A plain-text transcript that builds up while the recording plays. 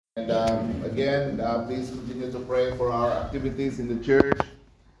And again, please continue to pray for our activities in the church.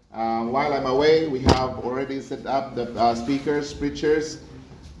 While I'm away, we have already set up the speakers, preachers,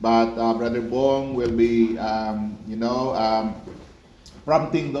 but Brother Bong will be,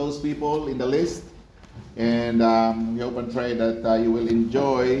 prompting those people in the list. And we hope and pray that you will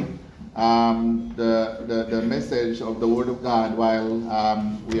enjoy the message of the Word of God while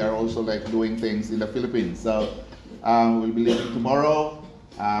we are also like doing things in the Philippines. So we'll be leaving tomorrow.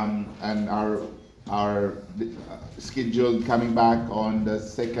 And our scheduled coming back on the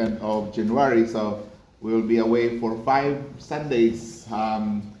 2nd of January. So we will be away for 5 Sundays.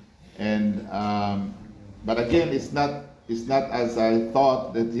 But again, it's not as I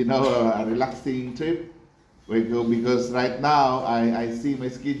thought that a relaxing trip. We go because right now I see my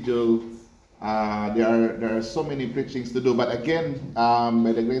schedule. There are so many preachings to do. But again,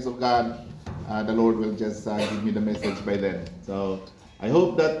 by the grace of God, the Lord will just give me the message by then. So I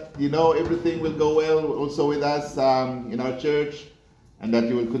hope that everything will go well also with us in our church, and that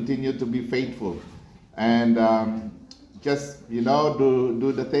you will continue to be faithful and just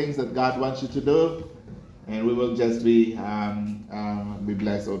do the things that God wants you to do, and we will just be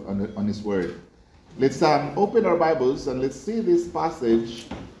blessed on His word. Let's open our Bibles and let's see this passage.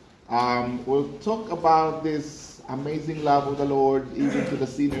 We'll talk about this amazing love of the Lord even to the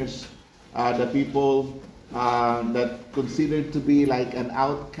sinners, the people that considered to be like an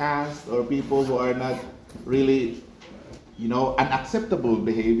outcast, or people who are not really, unacceptable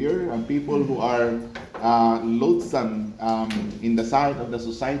behavior, and people who are loathsome in the sight of the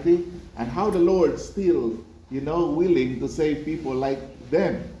society, and how the Lord still, willing to save people like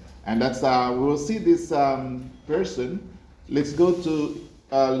them. And that's we will see this person. Let's go to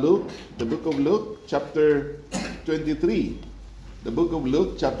Luke, the book of Luke, chapter 23. The book of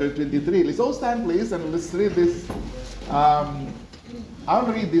Luke, chapter 23. Let's all stand, please, and let's read this. I'll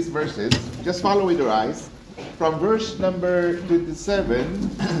read these verses. Just follow with your eyes. From verse number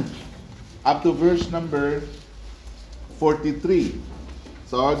 27 up to verse number 43.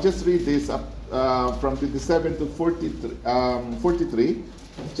 So I'll just read this up from 27 to 43.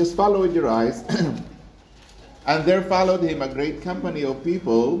 Just follow with your eyes. And there followed him a great company of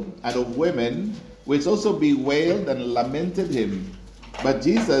people and of women, which also bewailed and lamented him. But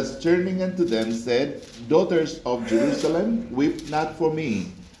Jesus, turning unto them, said, Daughters of Jerusalem, weep not for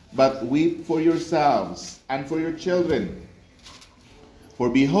me, but weep for yourselves and for your children. For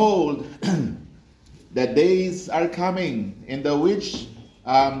behold, the days are coming, in the which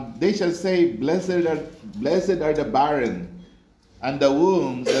they shall say, Blessed are the barren, and the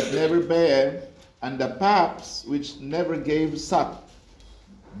wombs that never bare, and the paps which never gave suck.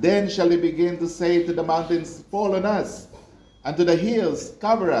 Then shall they begin to say to the mountains, Fall on us, and to the hills,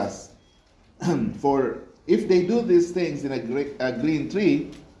 cover us. For if they do these things in a green tree,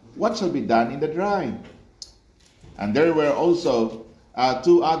 what shall be done in the dry? And there were also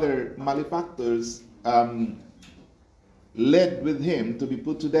 2 other malefactors led with him to be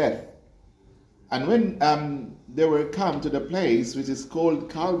put to death. And when they were come to the place which is called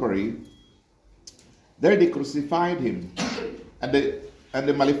Calvary, there they crucified him, and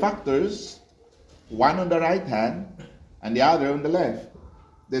the malefactors, one on the right hand, and the other on the left.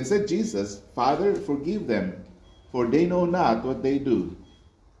 Then said Jesus, Father, forgive them, for they know not what they do.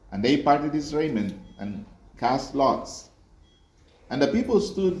 And they parted his raiment, and cast lots. And the people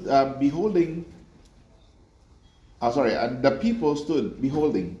stood beholding. And the people stood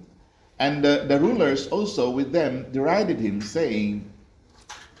beholding. And the rulers also with them derided him, saying,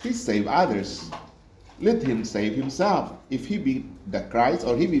 He saved others. Let him save himself, if he be the Christ,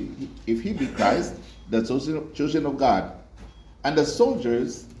 or if he be Christ, the chosen of God. And the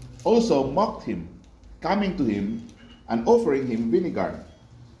soldiers also mocked him, coming to him and offering him vinegar,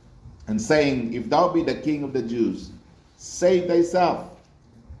 and saying, If thou be the King of the Jews, save thyself.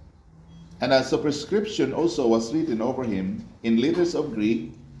 And a superscription also was written over him in letters of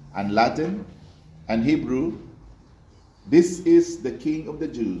Greek and Latin and Hebrew, This is the King of the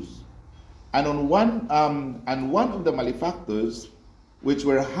Jews. And one of the malefactors which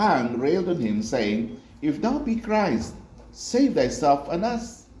were hanged railed on him, saying, If thou be Christ, save thyself and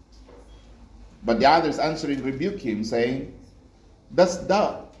us. But the others answering rebuked him, saying, Dost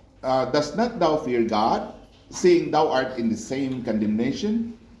not thou fear God, seeing thou art in the same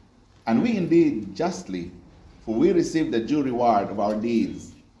condemnation? And we indeed justly, for we receive the due reward of our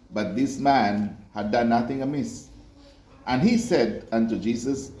deeds. But this man had done nothing amiss. And he said unto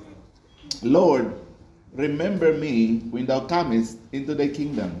Jesus, Lord, remember me when thou comest into thy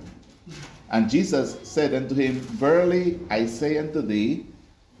kingdom. And Jesus said unto him, Verily I say unto thee,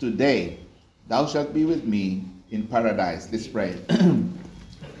 today thou shalt be with me in paradise. Let's pray.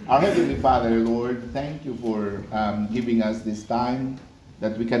 Our Heavenly Father, Lord, thank you for giving us this time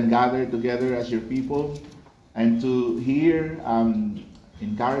that we can gather together as your people and to hear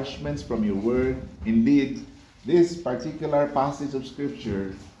encouragements from your word. Indeed, this particular passage of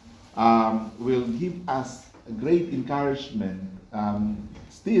Scripture will give us a great encouragement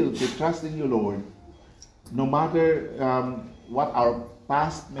still to trust in you, Lord, no matter what our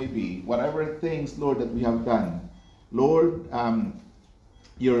past may be, whatever things, Lord, that we have done. Lord,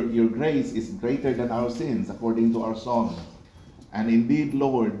 your grace is greater than our sins, according to our song. And indeed,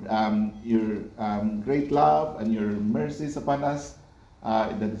 Lord, your great love and your mercies upon us,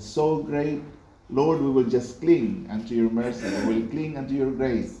 that is so great. Lord, we will just cling unto your mercy. We will cling unto your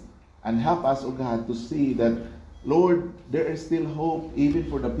grace. And help us, O God, to see that, Lord, there is still hope even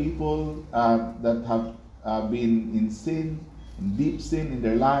for the people that have been in sin, in deep sin in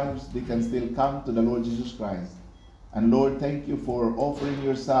their lives. They can still come to the Lord Jesus Christ. And Lord, thank you for offering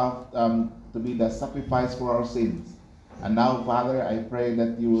yourself to be the sacrifice for our sins. And now, Father, I pray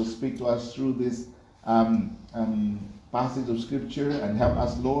that you will speak to us through this passage of Scripture and help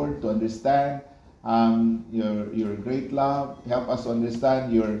us, Lord, to understand your great love. Help us to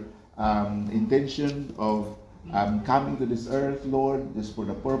understand your intention of coming to this earth, Lord, just for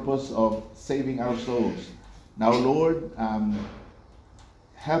the purpose of saving our souls. Now, Lord,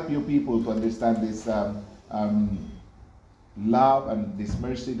 help your people to understand this love and this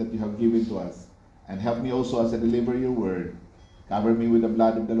mercy that you have given to us. And help me also as I deliver your word. Cover me with the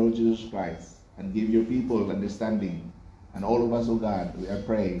blood of the Lord Jesus Christ and give your people understanding. And all of us, O God, I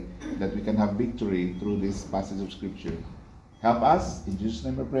pray that we can have victory through this passage of Scripture. Help us. In Jesus'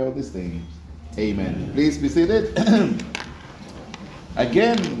 name I pray all these things. Amen. Please be seated.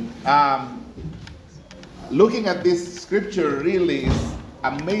 Again, looking at this Scripture really is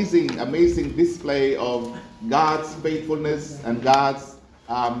amazing display of God's faithfulness and God's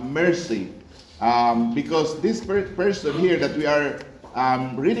mercy. Because this person here that we are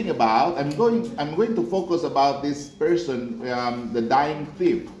reading about, I'm going to focus about this person, the dying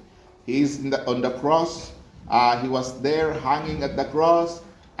thief. He's on the cross. He was there hanging at the cross,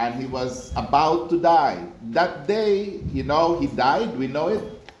 and he was about to die. That day, he died. We know it.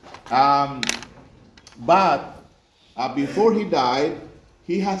 But before he died,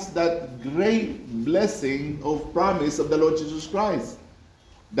 he has that great blessing of promise of the Lord Jesus Christ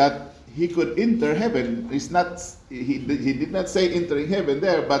that he could enter heaven. He did not say entering heaven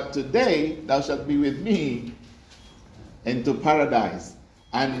there, but today thou shalt be with me into paradise.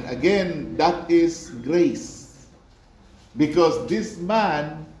 And again, that is grace. Because this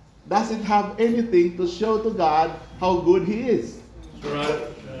man doesn't have anything to show to God how good he is.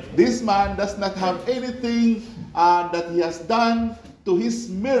 Right. This man does not have anything that he has done to his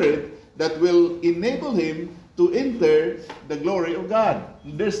merit that will enable him to enter the glory of God.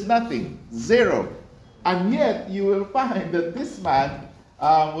 There's nothing. Zero. And yet, you will find that this man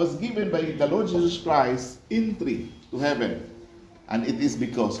was given by the Lord Jesus Christ entry to heaven. And it is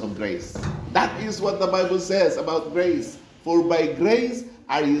because of grace. That is what the Bible says about grace. For by grace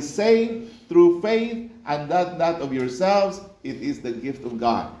are you saved through faith, and that not of yourselves. It is the gift of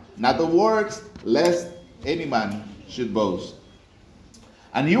God. Not of works, lest any man should boast.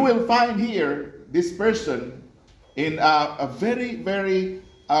 And you will find here this person in a very, very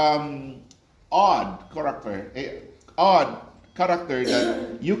odd character. Odd character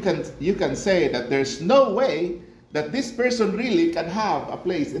that you can say that there's no way that this person really can have a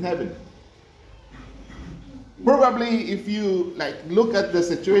place in heaven. Probably if you look at the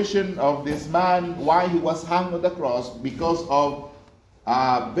situation of this man, why he was hung on the cross, because of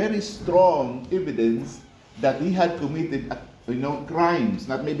very strong evidence that he had committed crimes.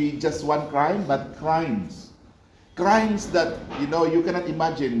 Not maybe just one crime, but crimes. Crimes that, you cannot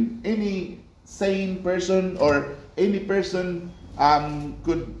imagine any sane person or any person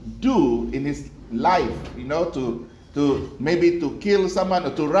could do in his life, to maybe to kill someone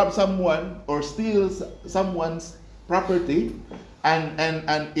or to rob someone or steal someone's property,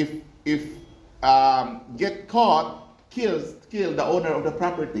 and if get caught, kill the owner of the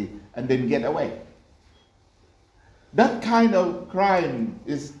property and then get away. That kind of crime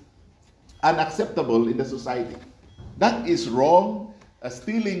is unacceptable in the society. That is wrong.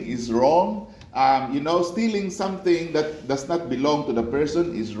 Stealing is wrong. Stealing something that does not belong to the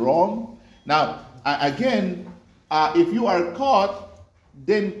person is wrong. Now, again, if you are caught,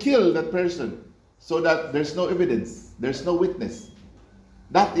 then kill that person so that there's no evidence, there's no witness.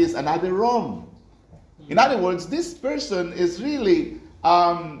 That is another wrong. In other words, this person is really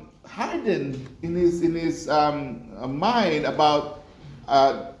hardened in his mind about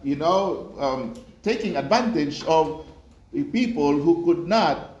taking advantage of people who could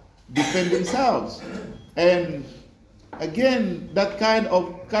not defend themselves. And again, that kind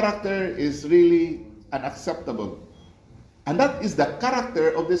of character is really unacceptable. And that is the character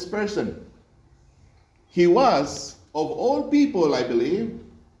of this person. He was, of all people, I believe,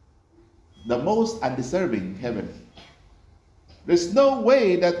 the most undeserving heaven. There's no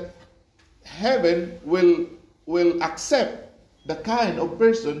way that heaven will accept the kind of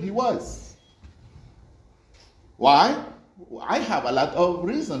person he was. Why? I have a lot of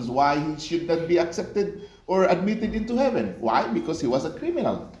reasons why he should not be accepted or admitted into heaven. Why? Because he was a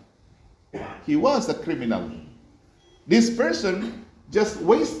criminal. He was a criminal. This person just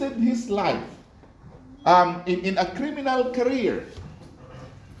wasted his life in a criminal career.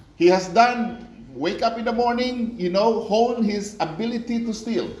 He has done, wake up in the morning, hone his ability to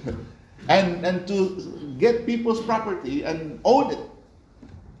steal and to get people's property and own it.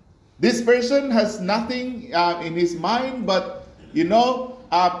 This person has nothing in his mind but,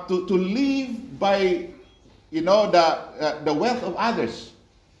 to live by, the wealth of others,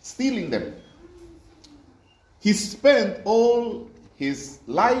 stealing them. He spent all his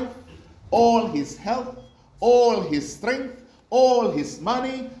life, all his health, all his strength, all his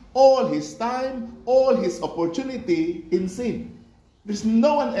money, all his time, all his opportunity in sin. There's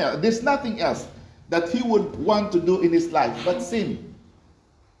no one else, there's nothing else that he would want to do in his life but sin.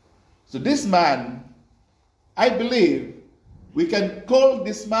 So this man, I believe, we can call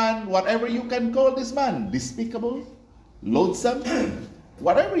this man whatever you can call this man. Despicable, loathsome,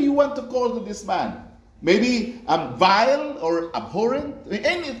 whatever you want to call to this man. Maybe vile or abhorrent,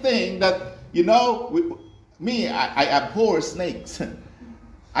 anything that, I abhor snakes.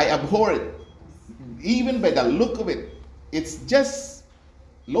 I abhor it. Even by the look of it, it's just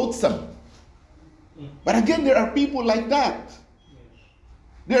loathsome. But again, there are people like that.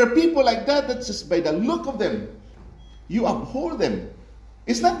 There are people like that just by the look of them, you abhor them.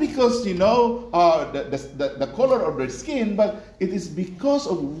 It's not because, the color of their skin, but it is because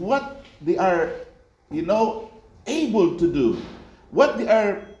of what they are, able to do. What they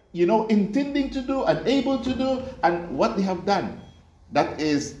are, intending to do and able to do, and what they have done. That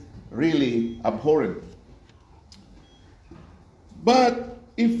is really abhorrent. But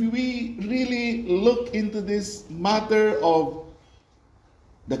if we really look into this matter of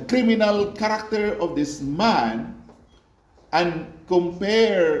the criminal character of this man and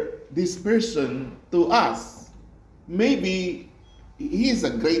compare this person to us, maybe he is a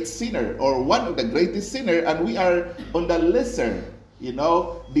great sinner or one of the greatest sinners, and we are on the lesser,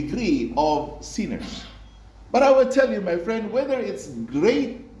 degree of sinners. But I will tell you, my friend, whether it's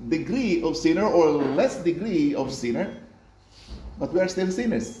great degree of sinner or less degree of sinner, but we are still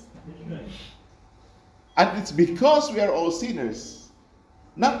sinners. And it's because we are all sinners.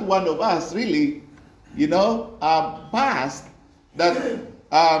 Not one of us really, passed that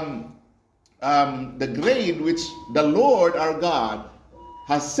the grade which the Lord our God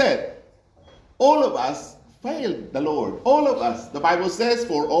has set. All of us failed the Lord. All of us. The Bible says,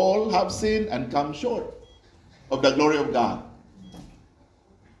 for all have sinned and come short of the glory of God.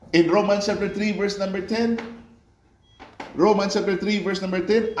 In Romans chapter 3 verse number 10, Romans chapter 3 verse number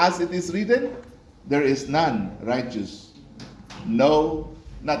 10, as it is written, there is none righteous, no,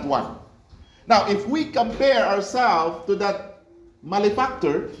 not one. Now, if we compare ourselves to that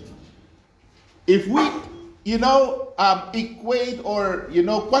malefactor, if we, equate or,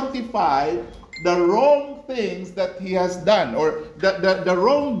 quantify the wrong things that he has done, or the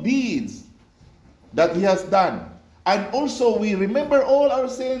wrong deeds that he has done, and also we remember all our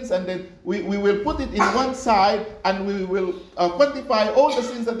sins, and then we will put it in one side, and we will quantify all the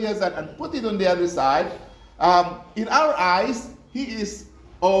sins that he has done and put it on the other side. In our eyes, he is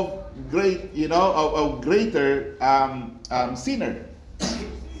of great, of greater sinner.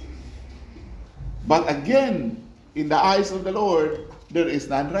 But again, in the eyes of the Lord, there is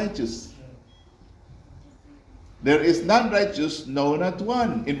none righteous. There is none righteous, no, not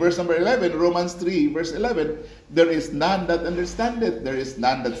one. In verse number 11, Romans 3, verse 11, there is none that understandeth, there is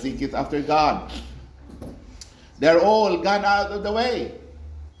none that seeketh after God. They are all gone out of the way.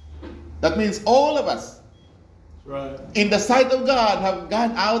 That means all of us, right, in the sight of God, have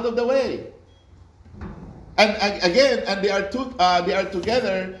gone out of the way. And again, and they are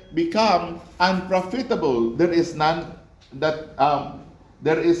together become unprofitable. There is none that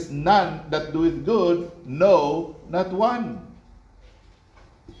doeth good, no, not one.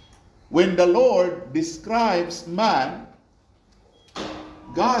 When the Lord describes man,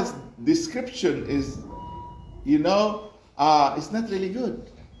 God's description is, it's not really good.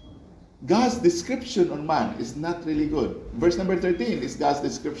 God's description on man is not really good. Verse number 13 is God's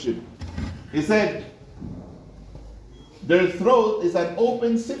description. He said, Their throat is an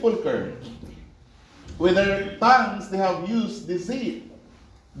open sepulchre. With their tongues they have used deceit.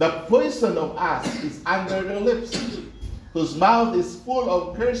 The poison of asp is under their lips, whose mouth is full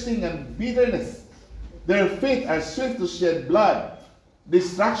of cursing and bitterness. Their feet are swift to shed blood.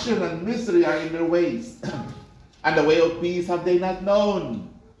 Destruction and misery are in their ways. And the way of peace have they not known.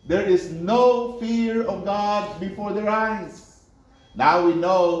 There is no fear of God before their eyes. Now we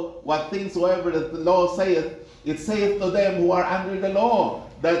know what things soever that the law saith, it saith to them who are under the law,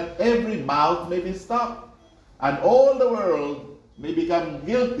 that every mouth may be stopped, and all the world may become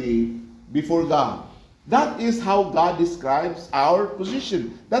guilty before God. That is how God describes our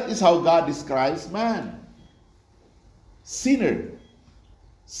position. That is how God describes man. Sinner.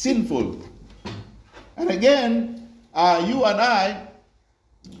 Sinful. And again, you and I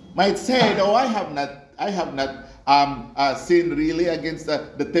might say, "Oh, I have not sinned really against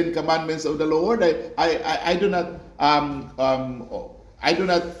the Ten Commandments of the Lord. I do not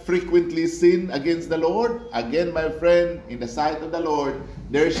frequently sin against the Lord." Again, my friend, in the sight of the Lord,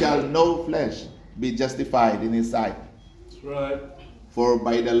 there shall no flesh be justified in his sight. That's right. For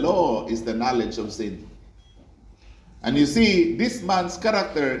by the law is the knowledge of sin. And you see, this man's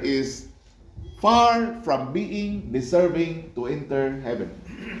character is far from being deserving to enter heaven.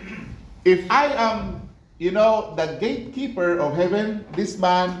 If I am, the gatekeeper of heaven, this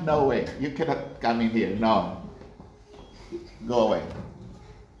man, no way. You cannot come in here. No. Go away.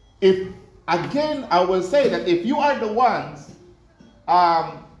 Again, I will say that if you are the ones,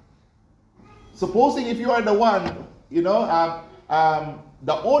 supposing if you are the one, the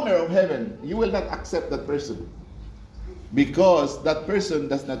owner of heaven, you will not accept that person. Because that person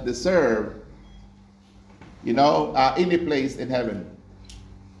does not deserve, any place in heaven.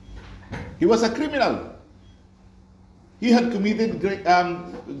 He was a criminal. He had committed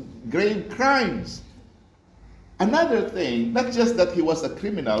grave crimes. Another thing, not just that he was a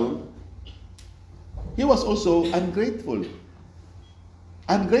criminal, he was also ungrateful.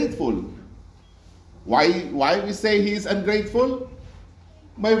 Ungrateful. Why we say he is ungrateful?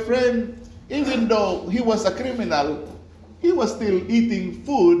 My friend, even though he was a criminal, he was still eating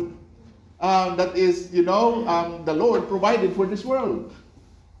food that is, the Lord provided for this world.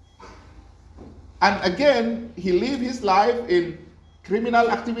 And again, he lived his life in criminal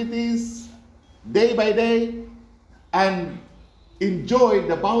activities day by day and enjoyed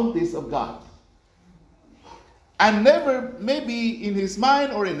the bounties of God. And never, maybe in his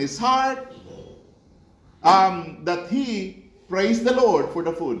mind or in his heart, that he praised the Lord for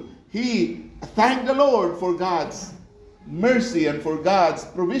the food. He thanked the Lord for God's mercy and for God's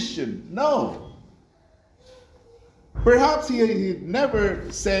provision. No. Perhaps he never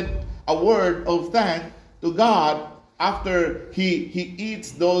said a word of thanks to God after he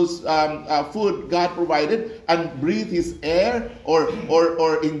eats those food God provided and breathe his air or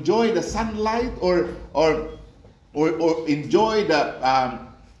enjoy the sunlight or enjoy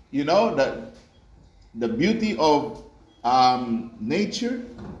the beauty of nature.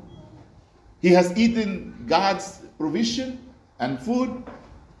 He has eaten God's provision and food,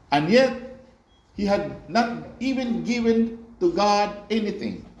 and yet he had not even given to God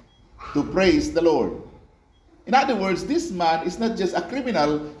anything to praise the Lord. In other words, this man is not just a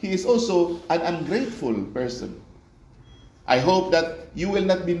criminal, he is also an ungrateful person. I hope that you will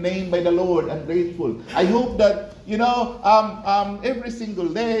not be named by the Lord ungrateful. I hope that, every single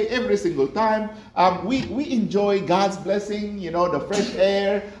day, every single time, we enjoy God's blessing, the fresh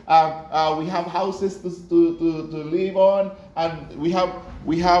air. We have houses to live on, and we have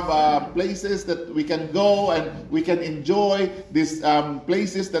places that we can go and we can enjoy these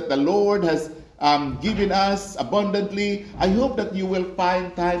places that the Lord has given us abundantly. I hope that you will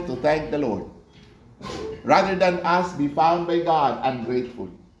find time to thank the Lord, rather than us be found by God ungrateful.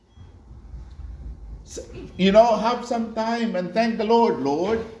 Have some time and thank the Lord.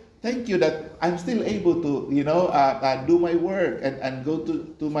 Lord, thank you that I'm still able to, do my work and go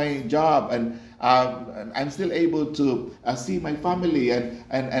to my job, and I'm still able to see my family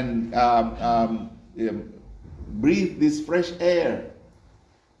and breathe this fresh air.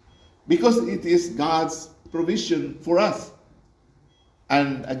 Because it is God's provision for us.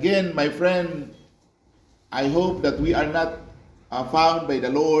 And again, my friend, I hope that we are not found by the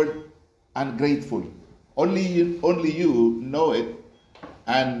Lord ungrateful. Only you know it.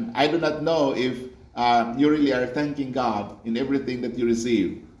 And I do not know if you really are thanking God in everything that you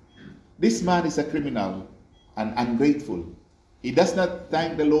receive. This man is a criminal and ungrateful. He does not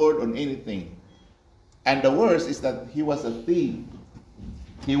thank the Lord on anything. And the worst is that he was a thief.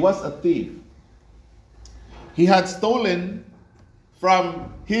 He was a thief. He had stolen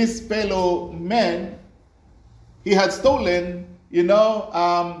from his fellow men He had stolen,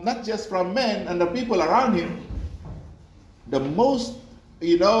 not just from men and the people around him. The most,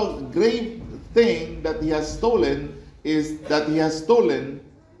 grave thing that he has stolen is that he has stolen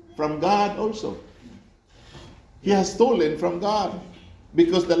from God also. He has stolen from God.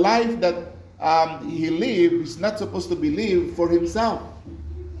 Because the life that he lived is not supposed to be lived for himself.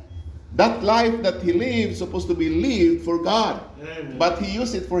 That life that he lived is supposed to be lived for God. Amen. But he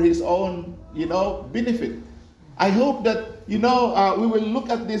used it for his own, benefit. I hope that, we will look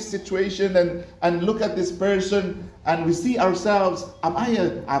at this situation and look at this person and we see ourselves, am I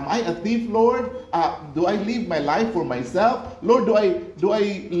a thief, Lord? Do I live my life for myself? Lord, do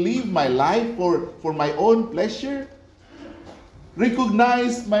I live my life for my own pleasure?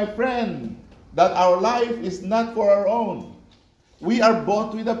 Recognize, my friend, that our life is not for our own. We are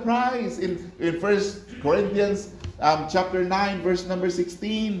bought with a price. In 1 Corinthians chapter 9, verse number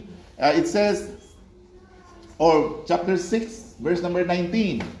 16, it says, or chapter 6, verse number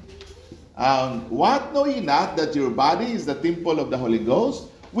 19, what know ye not that your body is the temple of the Holy Ghost,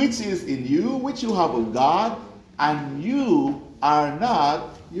 which is in you, which you have of God, and you are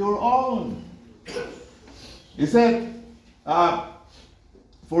not your own? He said,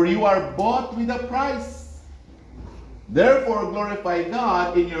 for you are bought with a price. Therefore glorify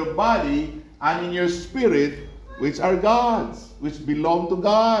God in your body and in your spirit, which are God's, which belong to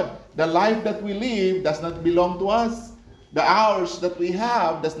God. The life that we live does not belong to us. The hours that we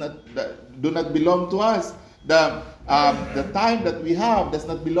have do not belong to us. The time that we have does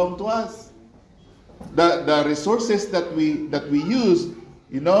not belong to us. The resources that we use,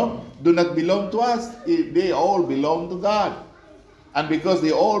 do not belong to us. They all belong to God. And because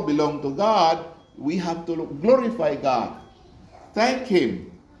they all belong to God, we have to glorify God, thank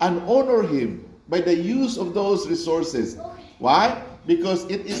Him, and honor Him by the use of those resources. Why? Because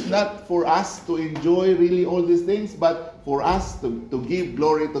it is not for us to enjoy really all these things, but for us to give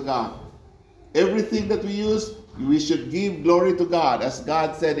glory to God. Everything that we use, we should give glory to God, as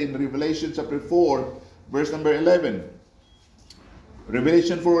God said in Revelation chapter 4, verse number 11.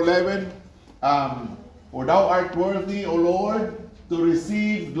 Revelation 4:11, for thou art worthy, O Lord, to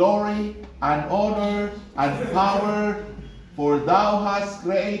receive glory and honor and power, for thou hast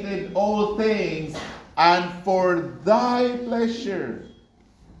created all things, and for thy pleasure.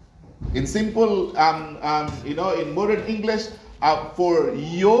 In simple, in modern English, for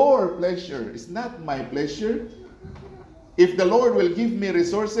your pleasure. It's not my pleasure. If the Lord will give me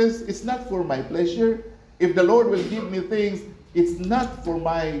resources, it's not for my pleasure. If the Lord will give me things, it's not for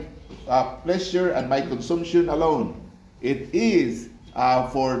my pleasure and my consumption alone. It is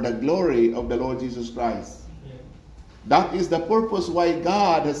for the glory of the Lord Jesus Christ. That is the purpose why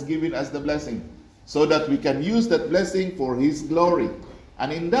God has given us the blessing, so that we can use that blessing for His glory.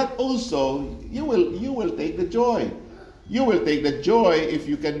 And in that also, you will take the joy. You will take the joy if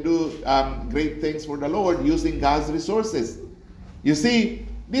you can do great things for the Lord using God's resources. You see,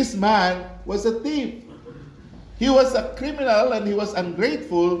 this man was a thief. He was a criminal and he was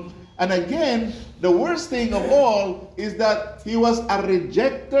ungrateful. And again, the worst thing of all is that he was a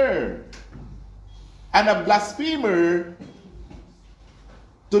rejecter and a blasphemer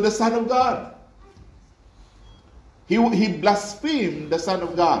to the Son of God. He blasphemed the Son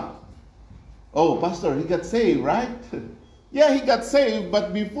of God. Oh, Pastor, he got saved, right? Yeah, he got saved,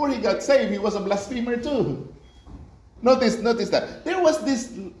 but before he got saved, he was a blasphemer too. Notice that. There was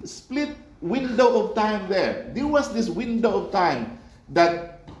this split window of time there. There was this window of time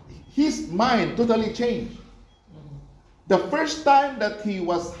that his mind totally changed. The first time that he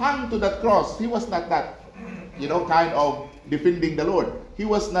was hung to that cross, he was not that, kind of defending the Lord. He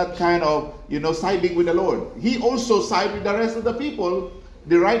was not kind of, siding with the Lord. He also sided with the rest of the people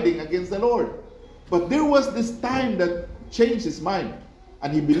deriding against the Lord. But there was this time that changed his mind.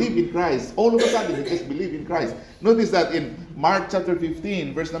 And he believed in Christ. All of a sudden, he just believed in Christ. Notice that in Mark chapter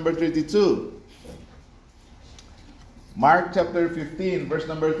 15, verse number 32. Mark chapter 15, verse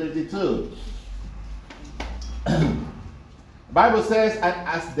number 32. The Bible says, and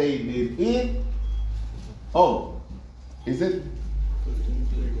as they did eat, is it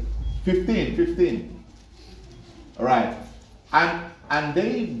 15? All right. And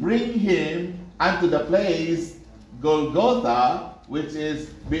they bring him unto the place Golgotha, which is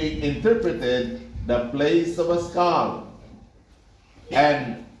being interpreted the place of a skull.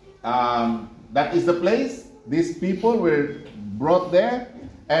 And that is the place. These people were brought there.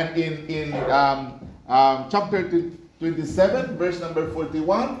 And in chapter 27, verse number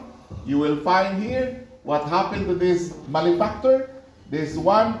 41, you will find here what happened to this malefactor. This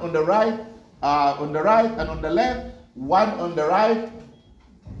one on the right and on the left. One on the right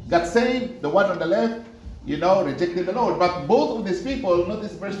got saved. The one on the left rejected the Lord. But both of these people,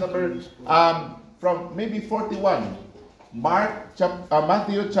 notice verse number from maybe 41,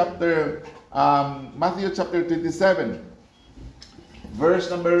 Matthew chapter 27, verse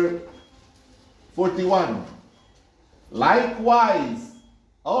number 41. Likewise,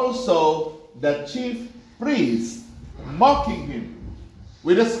 also the chief priests, mocking him,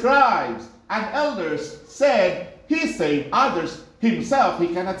 with the scribes and elders, said, He saved others, himself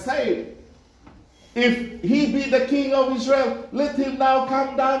he cannot save. If he be the king of Israel, let him now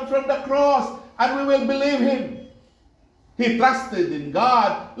come down from the cross, and we will believe him. He trusted in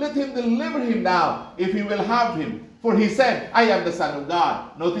God, let him deliver him now, if he will have him. For he said, I am the Son of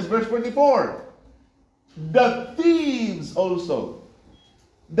God. Notice verse 24. The thieves also,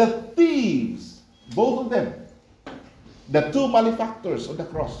 both of them, the two malefactors on the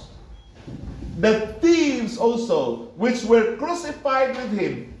cross, the thieves also, which were crucified with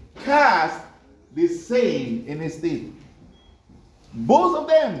him, cast the same in his teeth. Both of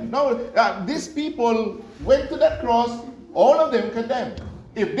them. No, these people went to that cross, all of them condemned.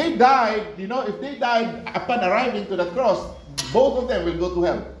 If they died, upon arriving to the cross, both of them will go to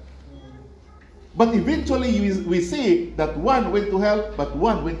hell. But eventually we see that one went to hell, but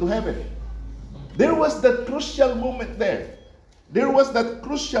one went to heaven. There was that crucial moment there. There was that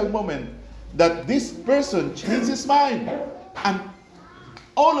crucial moment that this person changed his mind. And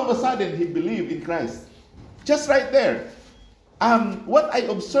all of a sudden, he believed in Christ. Just right there. What I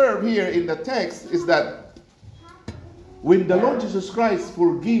observe here in the text is that when the Lord Jesus Christ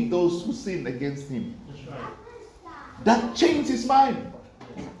forgave those who sinned against him, that changed his mind.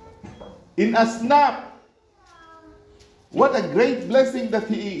 In a snap. What a great blessing that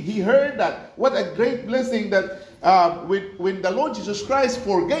he heard that. What a great blessing that when the Lord Jesus Christ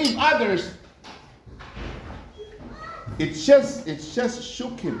forgave others, it just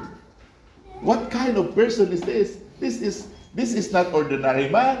shook him. What kind of person is this? This is not ordinary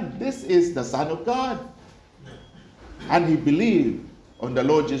man. This is the Son of God. And he believed on the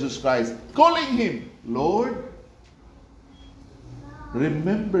Lord Jesus Christ, calling him, Lord,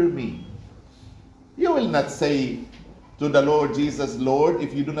 remember me. You will not say to the Lord Jesus, Lord,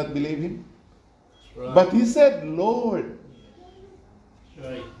 if you do not believe him. Right. But he said, Lord,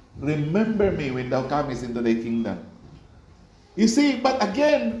 right, remember me when thou comest into thy kingdom. You see, but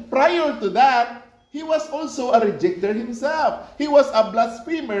again, prior to that, he was also a rejecter himself. He was a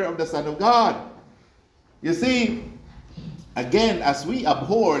blasphemer of the Son of God. You see, again, as we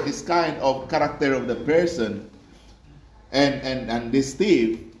abhor this kind of character of the person and this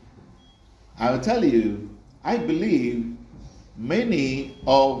thief, I will tell you, I believe many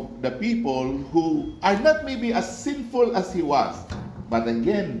of the people who are not maybe as sinful as he was, but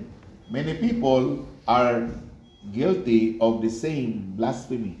again, many people are guilty of the same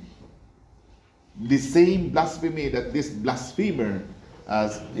blasphemy. The same blasphemy that this blasphemer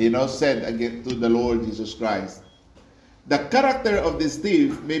said again to the Lord Jesus Christ. The character of this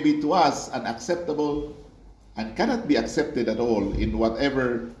thief may be to us unacceptable and cannot be accepted at all in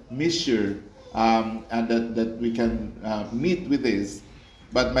whatever measure and that we can meet with this.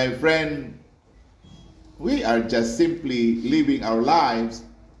 But my friend, we are just simply living our lives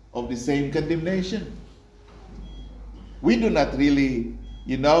of the same condemnation. We do not really,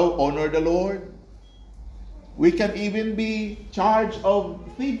 honor the Lord. We can even be charged of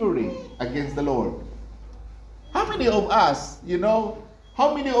thievery against the Lord. How many of us,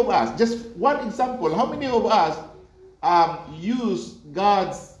 just one example, how many of us use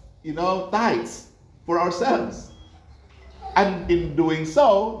God's, tithes for ourselves? And in doing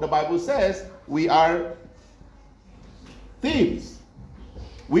so, the Bible says we are thieves.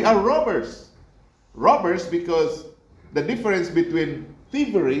 We are robbers. Robbers because the difference between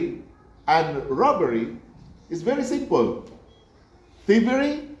thievery and robbery is very simple.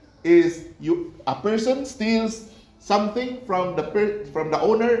 Thievery is a person steals something from the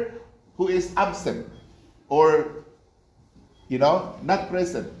owner who is absent or not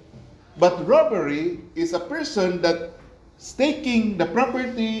present. But robbery is a person that is taking the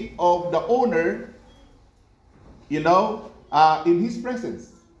property of the owner, in his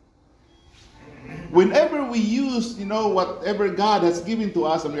presence. Whenever we use, whatever God has given to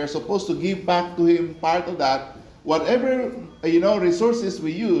us, and we are supposed to give back to him part of that, whatever, resources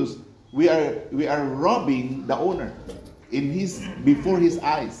we use, we are robbing the owner before his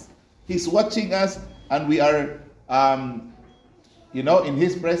eyes. He's watching us, and we are, in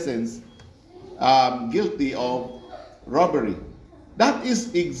his presence, guilty of robbery. That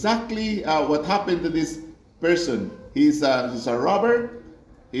is exactly what happened to this person. He's a robber.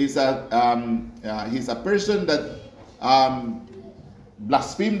 He's a person that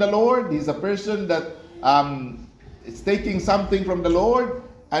blasphemed the Lord. He's a person that is taking something from the Lord,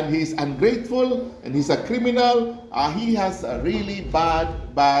 and he's ungrateful, and he's a criminal, he has a really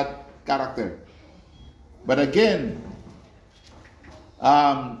bad character. But again,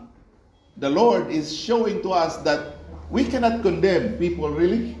 the Lord is showing to us that we cannot condemn people,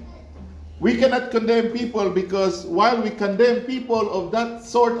 really. We cannot condemn people, because while we condemn people of that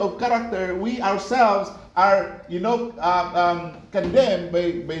sort of character, we ourselves are, condemned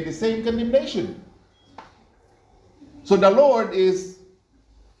by the same condemnation. So the Lord is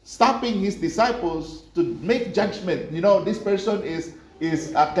stopping his disciples to make judgment. This person is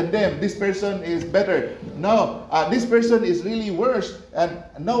condemned. This person is better. No, this person is really worse. And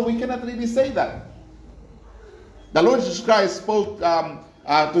no, we cannot really say that. The Lord Jesus Christ spoke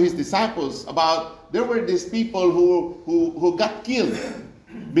to his disciples about there were these people who got killed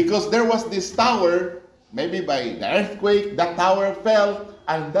because there was this tower, maybe by the earthquake, that tower fell,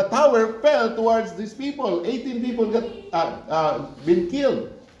 and the tower fell towards these people. 18 people got been killed.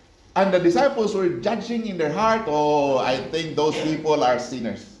 And the disciples were judging in their heart, I think those people are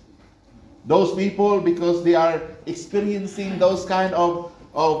sinners. Those people, because they are experiencing those kind of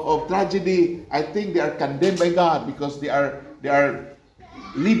tragedy, I think they are condemned by God because they are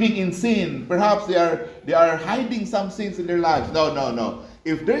living in sin. Perhaps they are hiding some sins in their lives. No.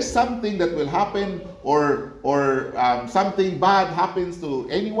 If there's something that will happen, or something bad happens to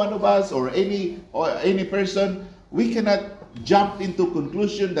any one of us or any person, we cannot jump into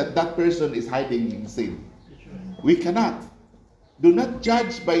conclusion that person is hiding in sin. We cannot. Do not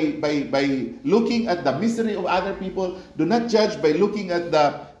judge by looking at the misery of other people. Do not judge by looking at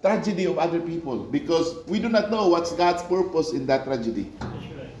the tragedy of other people, because we do not know what's God's purpose in that tragedy.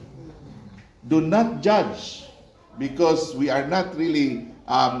 Do not judge, because we are not really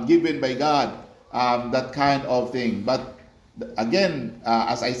given by God that kind of thing. But again,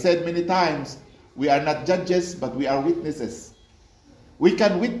 as I said many times, we are not judges, but we are witnesses. We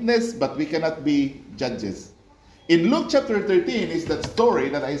can witness, but we cannot be judges. In Luke chapter 13 is that story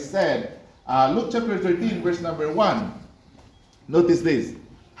that I said. Luke chapter 13, verse number 1. Notice this.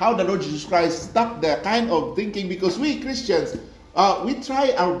 How the Lord Jesus Christ stopped the kind of thinking, because we Christians, we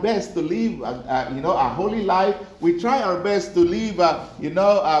try our best to live, a holy life. We try our best to live, a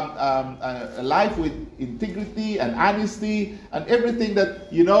life with integrity and honesty and everything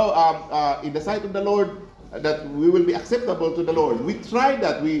that, in the sight of the Lord, that we will be acceptable to the Lord. We try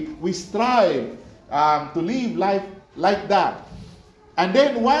that. We strive to live life like that. And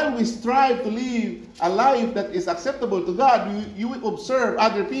then while we strive to live a life that is acceptable to God, you will observe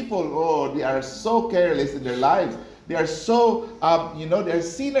other people. They are so careless in their lives. They are so, they are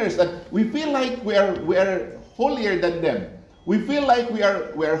sinners, and we feel like we are holier than them. We feel like we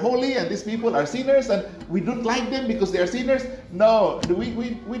are holy, and these people are sinners, and we don't like them because they are sinners. No,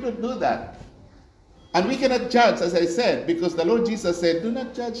 we don't do that. And we cannot judge, as I said, because the Lord Jesus said, do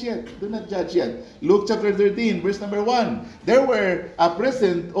not judge yet. Do not judge yet. Luke chapter 13, verse number 1. There were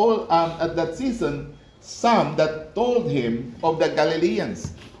present all at that season some that told him of the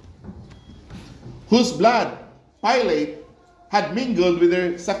Galileans, whose blood Pilate had mingled with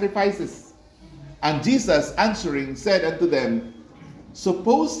their sacrifices. And Jesus answering said unto them,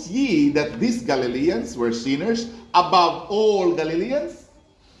 suppose ye that these Galileans were sinners above all Galileans,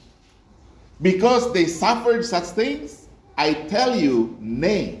 because they suffered such things? I tell you,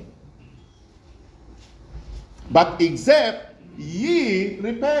 nay. But except ye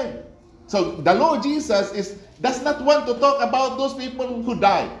repent. So the Lord Jesus does not want to talk about those people who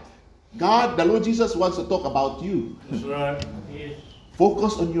died. The Lord Jesus wants to talk about you. That's right. Yes.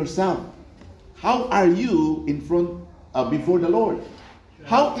 Focus on yourself. How are you in front before the Lord?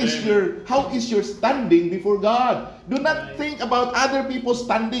 How is your standing before God? Do not think about other people's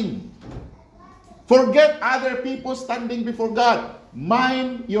standing. Forget other people standing before God.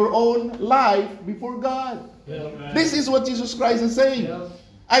 Mind your own life before God. Yeah. This is what Jesus Christ is saying. Yeah.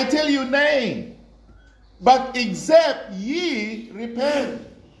 I tell you, nay. But except ye repent,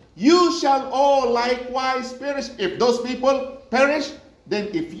 you shall all likewise perish. If those people perish, then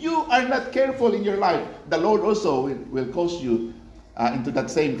if you are not careful in your life, the Lord also will cause you into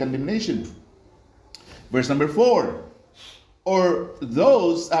that same condemnation. Verse number 4. Or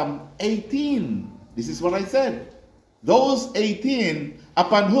those 18. This is what I said. Those 18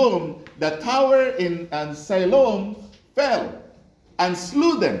 upon whom the tower in Siloam fell and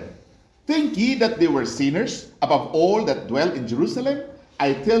slew them. Think ye that they were sinners above all that dwell in Jerusalem?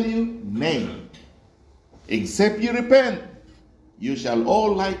 I tell you, nay. Except you repent, you shall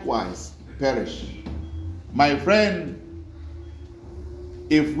all likewise perish. My friend,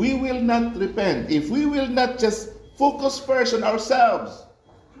 if we will not repent, if we will not just focus first on ourselves,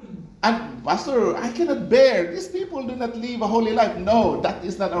 And Pastor, I cannot bear. These people do not live a holy life. No, that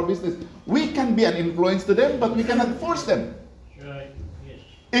is not our business. We can be an influence to them, but we cannot force them. Right. Yes.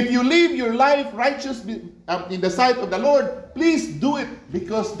 If you live your life righteous in the sight of the Lord, please do it,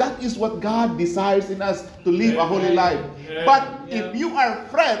 because that is what God desires in us, to live a holy life. But if you are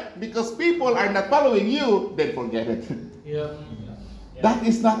fret because people are not following you, then forget it. Yeah. That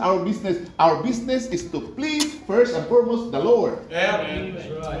is not our business. Our business is to please first and foremost the Lord. Amen.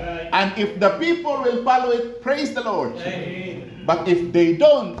 Right. And if the people will follow it, praise the Lord. Amen. But if they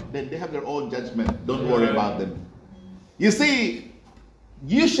don't, then they have their own judgment. Don't worry about them. You see,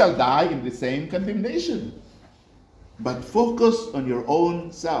 you shall die in the same condemnation. But focus on your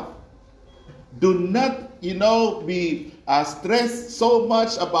own self. Do not, be stressed so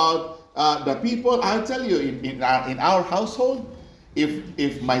much about the people. I'll tell you, in our household,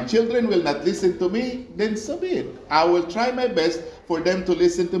 if my children will not listen to me, then so be it. I will try my best for them to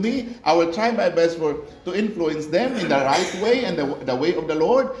listen to me. I will try my best to influence them in the right way and the way of the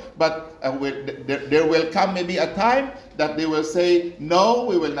Lord. But there will come maybe a time that they will say, no,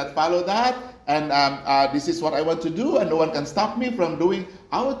 we will not follow that. And this is what I want to do, and no one can stop me from doing.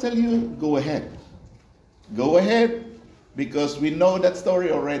 I will tell you, go ahead. Go ahead, because we know that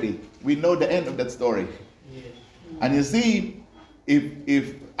story already. We know the end of that story. Yes. And you see,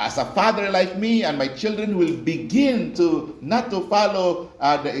 if as a father like me and my children will begin to not to follow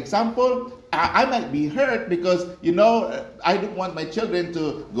the example, I might be hurt, because I don't want my children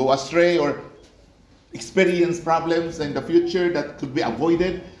to go astray or experience problems in the future that could be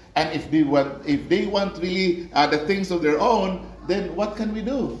avoided. And if they want really the things of their own, then what can we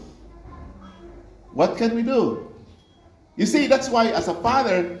do? What can we do? You see, that's why as a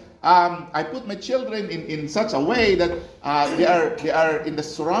father, I put my children in such a way that they are in the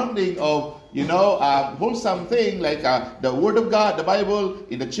surrounding of wholesome thing, like the Word of God, the Bible,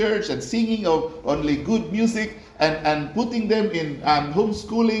 in the church, and singing of only good music, and putting them in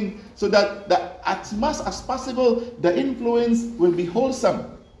homeschooling, so that as much as possible the influence will be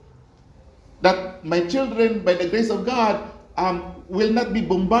wholesome. That my children, by the grace of God, will not be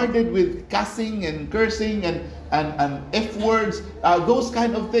bombarded with cussing and cursing and F words. Those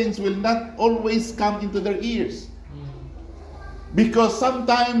kind of things will not always come into their ears. Because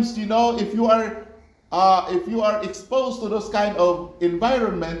sometimes, if you are exposed to those kind of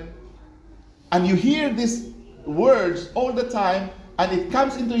environment, and you hear these words all the time, and it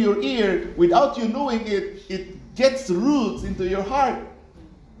comes into your ear without you knowing it, it gets roots into your heart.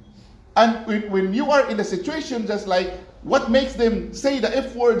 And when you are in a situation just like what makes them say the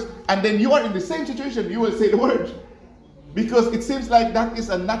F words, and then you are in the same situation, you will say the word. Because it seems like that is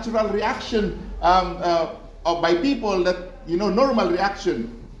a natural reaction by people, that, normal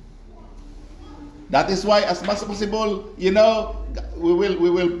reaction. That is why, as much as possible, we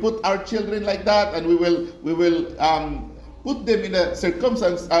will put our children like that, and we will put them in a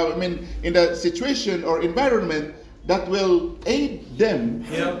circumstance, in a situation or environment that will aid them.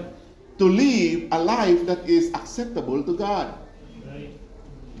 Yep. To live a life that is acceptable to God. Right.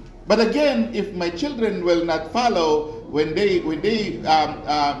 But again, if my children will not follow, when they think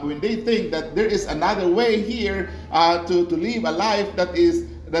that there is another way here to live a life that is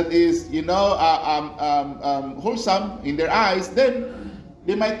wholesome in their eyes, then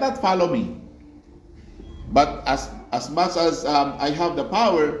they might not follow me. But as much as I have the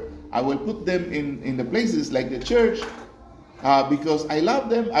power, I will put them in the places like the church. Because I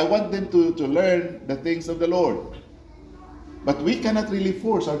love them, I want them to learn the things of the Lord. But we cannot really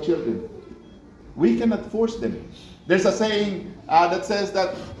force our children. We cannot force them. There's a saying that says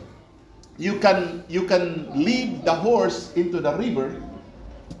that you can lead the horse into the river,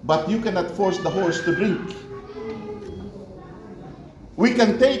 but you cannot force the horse to drink. We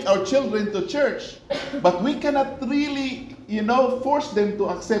can take our children to church, but we cannot really, force them to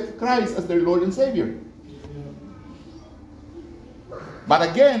accept Christ as their Lord and Savior. But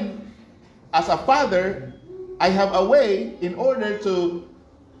again, as a father, I have a way in order to,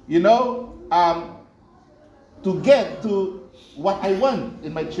 to get to what I want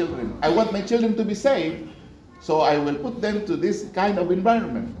in my children. I want my children to be saved, so I will put them to this kind of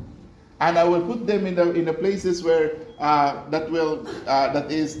environment, and I will put them in the places where that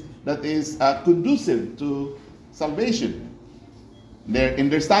is conducive to salvation. In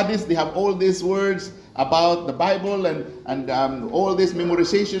their studies, they have all these words about the Bible and all this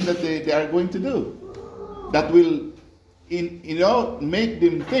memorization that they are going to do, that will make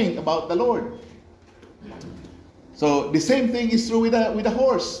them think about the Lord. So the same thing is true with a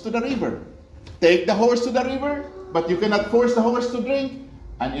horse to the river. Take the horse to the river, but you cannot force the horse to drink.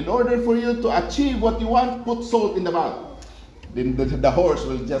 And in order for you to achieve what you want, put salt in the mouth. then the horse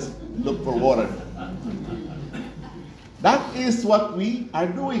will just look for water. That is what we are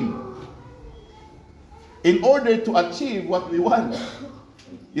doing in order to achieve what we want.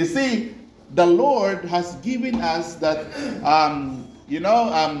 You see, the Lord has given us that,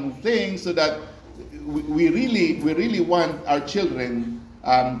 thing so that we really want our children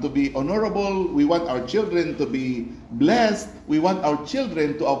to be honorable. We want our children to be blessed. We want our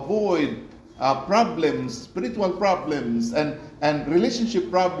children to avoid problems, spiritual problems, and relationship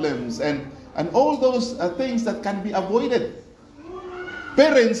problems, and all those things that can be avoided.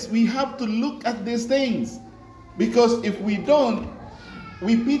 Parents, we have to look at these things, because if we don't,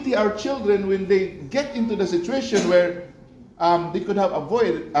 we pity our children when they get into the situation where they could have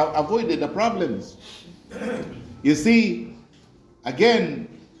avoided the problems. You see, again,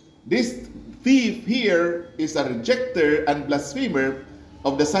 this thief here is a rejecter and blasphemer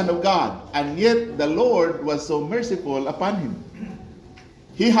of the Son of God, and yet the Lord was so merciful upon him.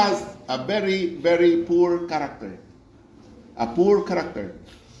 He has a very, very poor character. A poor character.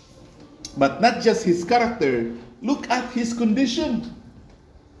 But not just his character, look at his condition.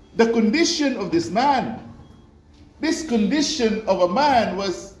 The condition of this man. This condition of a man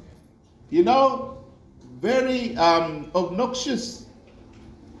was, very obnoxious.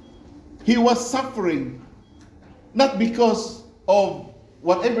 He was suffering, not because of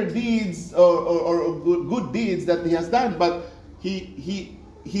whatever deeds or good deeds that he has done, but he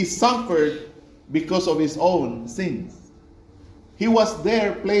suffered because of his own sins. He was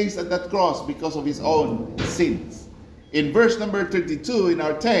there placed at that cross because of his own sins. In verse number 32 in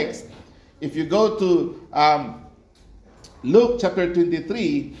our text, if you go to Luke chapter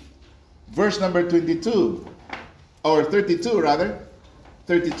 23, verse number 22, or 32 rather,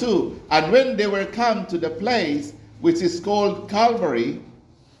 32. And when they were come to the place which is called Calvary,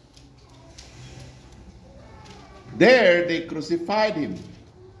 there they crucified him,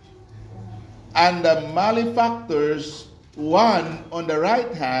 and the malefactors, one on the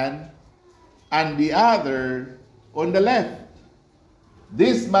right hand and the other on the left.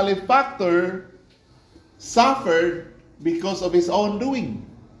 This malefactor suffered because of his own doing.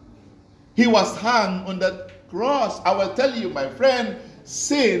 He was hung on that cross. I will tell you, my friend,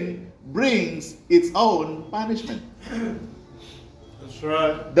 sin brings its own punishment. That's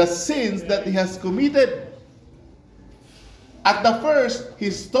right. The sins that he has committed. At the first,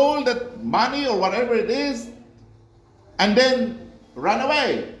 he stole that money or whatever it is, and then ran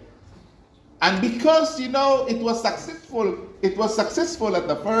away. And because, it was successful at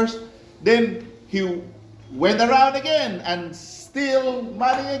the first, then he went around again and steal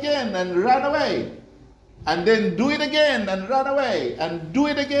money again and run away. And then do it again and run away. And do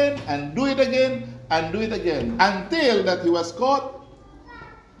it again and do it again and do it again. Until that he was caught.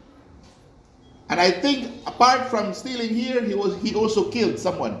 And I think apart from stealing here, he also killed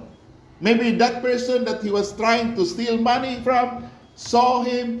someone. Maybe that person that he was trying to steal money from saw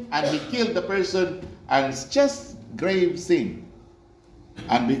him and he killed the person, and it's just grave sin.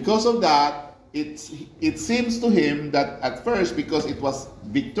 And because of that, it seems to him that at first, because it was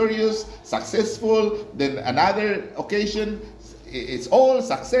victorious, successful, then another occasion, it's all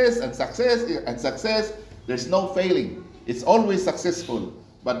success and success and success. There's no failing. It's always successful.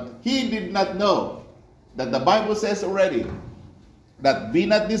 But he did not know that the Bible says already that be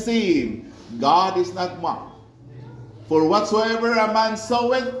not deceived, God is not mocked. For whatsoever a man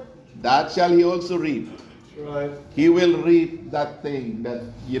soweth, that shall he also reap. That's right. He will reap that thing that,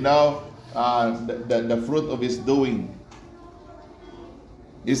 the fruit of his doing.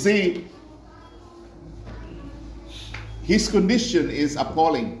 You see, his condition is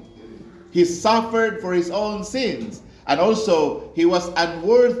appalling. He suffered for his own sins. And also, he was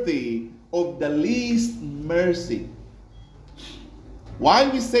unworthy of the least mercy. Why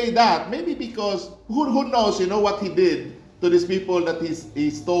we say that? Maybe because who knows, what he did to these people that he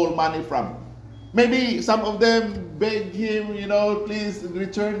stole money from. Maybe some of them begged him, please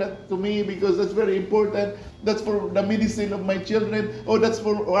return that to me because that's very important. That's for the medicine of my children. Or that's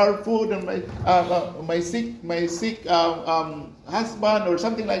for our food and my sick husband or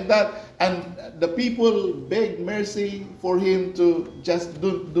something like that. And the people begged mercy for him to just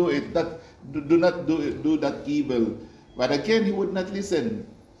do it. Do not do that evil. But again, he would not listen.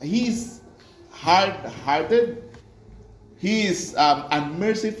 He's hard-hearted. He is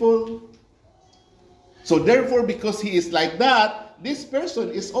unmerciful. So therefore, because he is like that, this person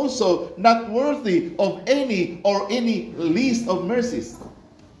is also not worthy of any least of mercies.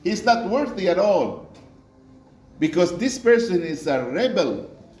 He's not worthy at all. Because this person is a rebel.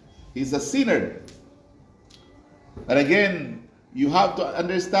 He's a sinner. And again, you have to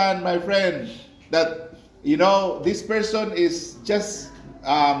understand, my friend, that this person is just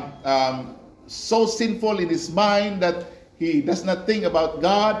so sinful in his mind that he does not think about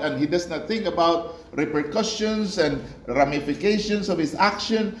God, and he does not think about repercussions and ramifications of his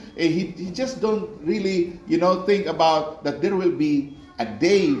action. He just don't really, think about that there will be a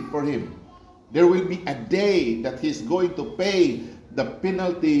day for him. There will be a day that he's going to pay the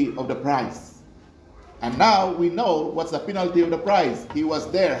penalty of the price. And now we know what's the penalty of the price. He was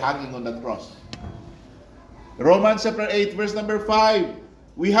there hanging on the cross. Romans chapter 8 verse number 5.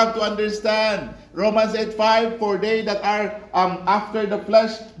 We have to understand Romans 8:5, for they that are after the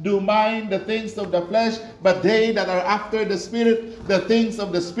flesh do mind the things of the flesh, but they that are after the Spirit, the things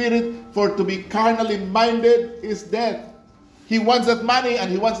of the Spirit. For to be carnally minded is death. He wants that money, and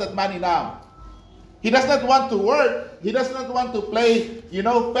he wants that money now. He does not want to work. He does not want to play,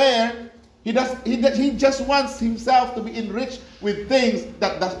 fair. He just wants himself to be enriched with things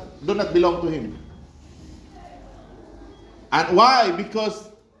that do not belong to him. And why? Because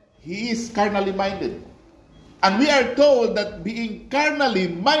he is carnally minded. And we are told that being carnally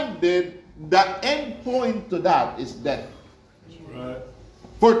minded, the end point to that is death. That's right.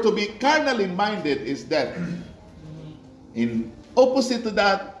 For to be carnally minded is death. In opposite to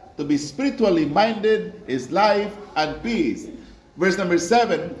that, to be spiritually minded is life and peace. Verse number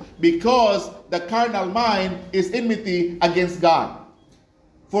 7, because the carnal mind is enmity against God.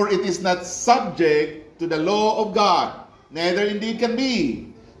 For it is not subject to the law of God, neither indeed can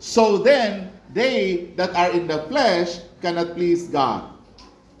be. So then, they that are in the flesh cannot please God.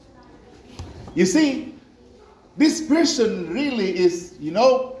 You see, this person really is,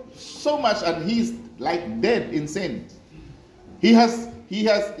 so much, and he's like dead in sin. He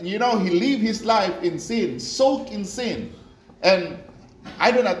lived his life in sin, soaked in sin. And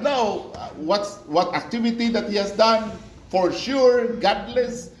I do not know what activity that he has done. For sure,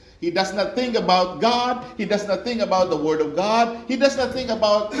 godless. He does not think about God. He does not think about the Word of God. He does not think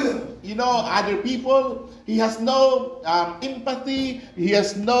about, other people. He has no empathy. He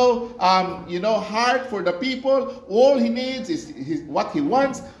has no, heart for the people. All he needs is what he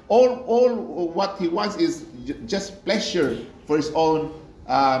wants. All what he wants is just pleasure for his own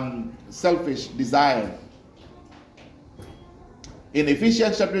selfish desire. In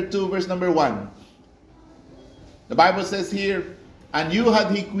Ephesians chapter 2, verse number 1, the Bible says here, and you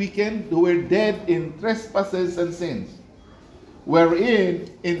had he quickened who were dead in trespasses and sins, wherein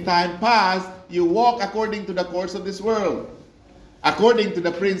in time past you walk according to the course of this world, according to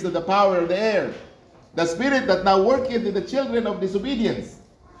the prince of the power of the air, the spirit that now worketh in the children of disobedience,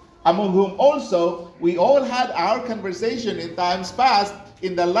 among whom also we all had our conversation in times past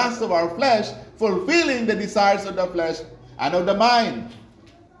in the lust of our flesh, fulfilling the desires of the flesh and of the mind,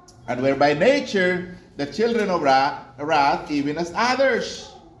 and were by nature the children of wrath, even as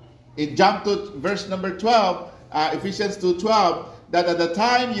others. It jumped to verse number 12, Ephesians 2:12, that at the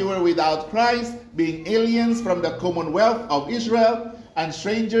time you were without Christ, being aliens from the commonwealth of Israel, and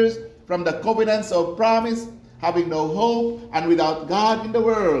strangers from the covenants of promise, having no hope, and without God in the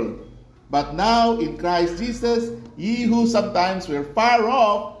world. But now in Christ Jesus, ye who sometimes were far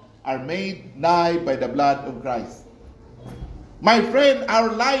off, are made nigh by the blood of Christ. My friend, our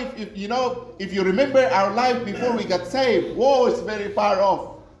life, if you remember our life before we got saved, it's very far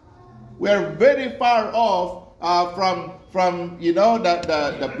off. We are very far off from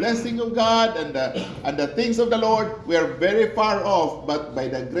the blessing of God and the things of the Lord. We are very far off, but by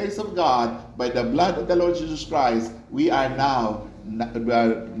the grace of God, by the blood of the Lord Jesus Christ, we are now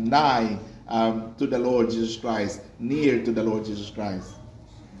nigh to the Lord Jesus Christ, near to the Lord Jesus Christ.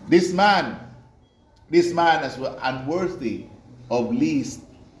 This man is unworthy of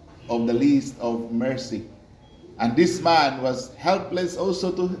the least of mercy. And this man was helpless also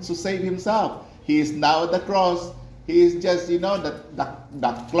to save himself. He is now at the cross. He is just,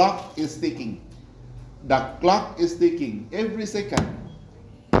 the clock is ticking. The clock is ticking every second.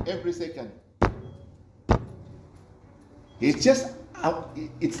 Every second. It's just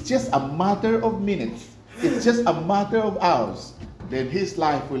a matter of minutes. It's just a matter of hours. Then his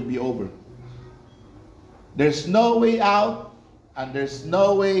life will be over. There's no way out. And there's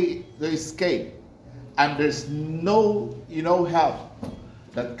no way to escape. And there's no, help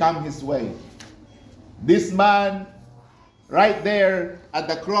that come his way. This man, right there at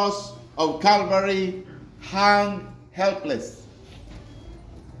the cross of Calvary, hung helpless.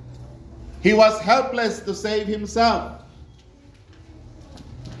 He was helpless to save himself.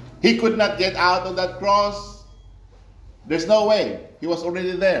 He could not get out of that cross. There's no way. He was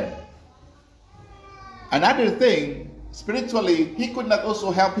already there. Another thing, spiritually, he could not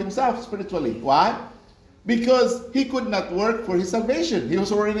also help himself spiritually. Why? Because he could not work for his salvation. He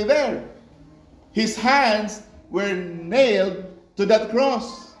was already there. His hands were nailed to that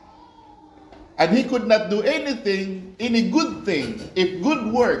cross. And he could not do anything, any good thing, if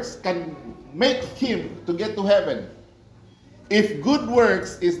good works can make him to get to heaven. If good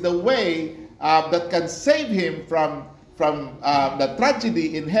works is the way that can save him from the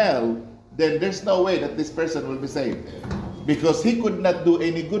tragedy in hell, then there's no way that this person will be saved. Because he could not do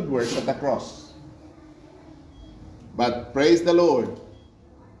any good works at the cross. But praise the Lord,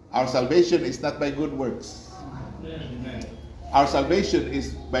 our salvation is not by good works. Amen. Our salvation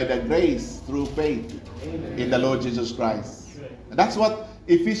is by the grace through faith in the Lord Jesus Christ. And that's what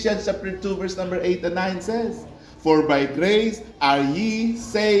Ephesians chapter 2 verse number 8 and 9 says. For by grace are ye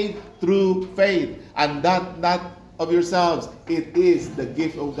saved through faith, and that not of yourselves. It is the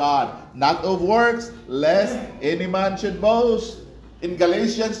gift of God, not of works, lest any man should boast. In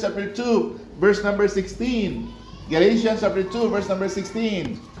Galatians chapter 2 verse number 16. Galatians chapter 2 verse number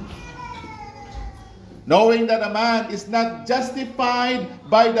 16. Knowing that a man is not justified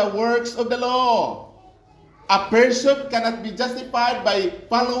by the works of the law. A person cannot be justified by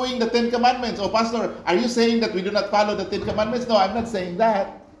following the Ten Commandments. Oh, Pastor, are you saying that we do not follow the Ten Commandments? No, I'm not saying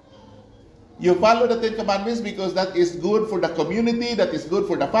that. You follow the Ten Commandments because that is good for the community, that is good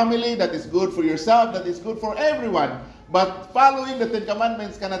for the family, that is good for yourself, that is good for everyone. But following the Ten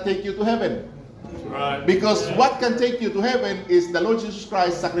Commandments cannot take you to heaven. Right. Because what can take you to heaven is the Lord Jesus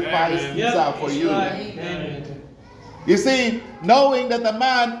Christ sacrificed himself for you. Amen. You see, knowing that a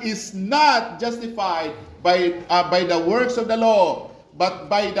man is not justified by the works of the law, but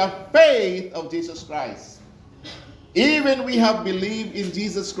by the faith of Jesus Christ. Even we have believed in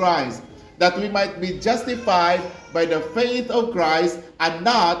Jesus Christ, that we might be justified by the faith of Christ and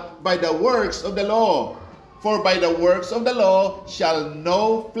not by the works of the law. For by the works of the law shall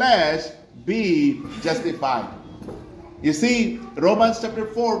no flesh be justified. You see, Romans chapter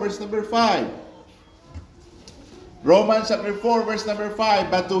 4 verse number 5. Romans chapter 4 verse number 5.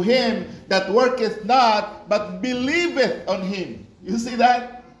 But to him that worketh not, but believeth on him. You see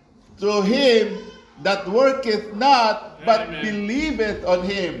that? To him that worketh not, but Amen. Believeth on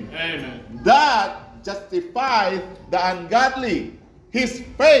him. Amen. That justifieth the ungodly. His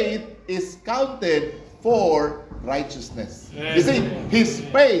faith is counted for righteousness. Amen. You see, his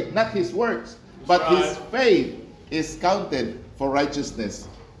faith, not his works, but Right. his faith is counted for righteousness.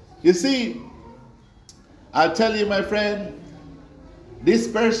 You see, I'll tell you, my friend, this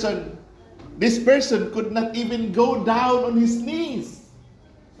person could not even go down on his knees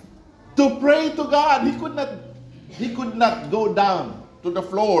to pray to God. He could not go down to the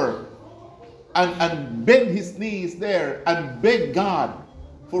floor and bend his knees there and beg God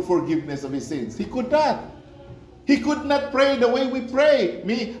for forgiveness of his sins. He could not. He could not pray the way we pray.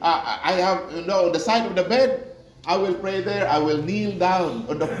 Me, I have, on the side of the bed, I will pray there. I will kneel down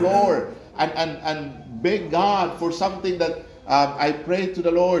on the floor and beg God for something that I pray to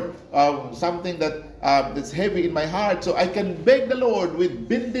the Lord, something that's heavy in my heart. So I can beg the Lord with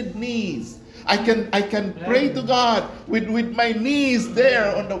bended knees. I can pray to God with my knees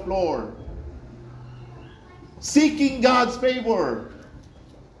there on the floor, seeking God's favor.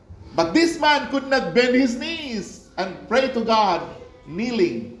 But this man could not bend his knees and pray to God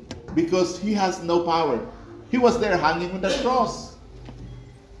kneeling because he has no power. He was there hanging on the cross.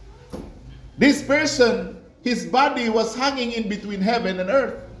 This person, his body was hanging in between heaven and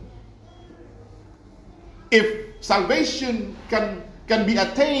earth. If salvation can be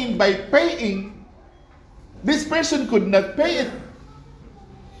attained by paying, this person could not pay it.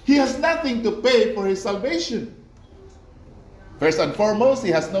 He has nothing to pay for his salvation. First and foremost, he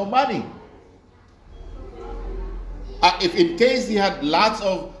has no money. If in case he had lots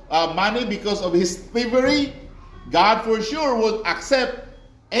of money because of his thievery, God for sure would accept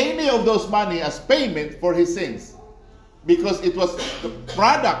any of those money as payment for his sins, because it was the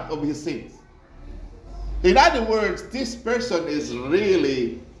product of his sins. In other words, this person is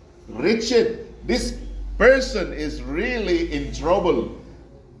really wretched. This person is really in trouble.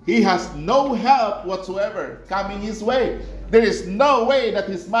 He has no help whatsoever coming his way. There is no way that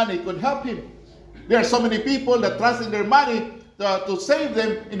his money could help him. There are so many people that trust in their money to save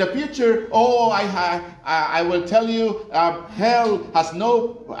them in the future. Oh, I will tell you, hell has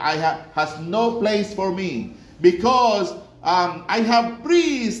no place for me, because I have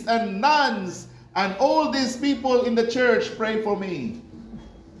priests and nuns and all these people in the church pray for me.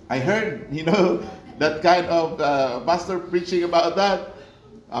 I heard, that kind of pastor preaching about that.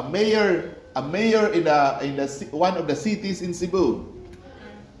 A mayor in one of the cities in Cebu.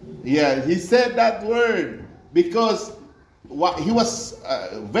 Yeah, he said that word because he was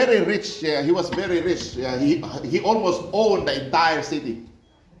very rich. Yeah, he was very rich. Yeah, he almost owned the entire city.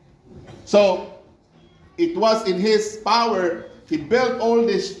 So it was in his power. He built all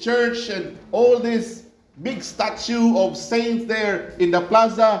this church and all this big statue of saints there in the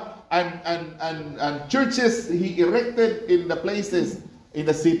plaza and churches he erected in the places in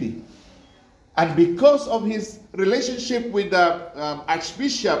the city. And because of his relationship with the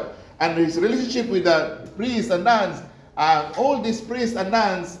archbishop and his relationship with the priests and nuns, all these priests and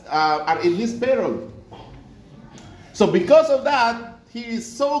nuns are in his payroll. So because of that, he is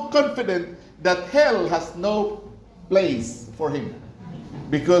so confident that hell has no place for him.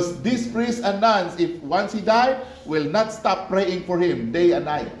 Because these priests and nuns, if once he died, will not stop praying for him day and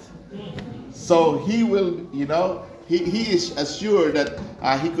night. So he will, he is assured that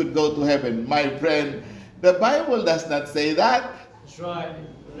he could go to heaven. My friend, the Bible does not say that. That's right.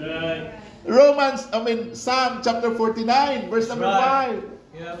 Psalm chapter 49, verse number 5.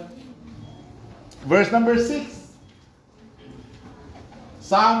 Yeah. Verse number 6.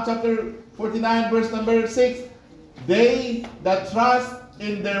 Psalm chapter 49, verse number 6. They that trust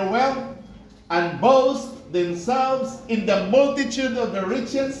in their wealth and boast themselves in the multitude of the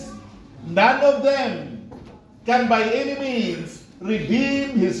riches, none of them can by any means redeem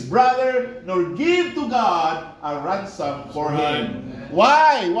his brother, nor give to God a ransom for him.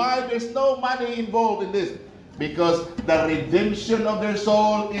 Why? Why there's no money involved in this? Because the redemption of their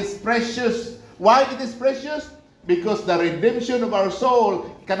soul is precious. Why it is precious? Because the redemption of our soul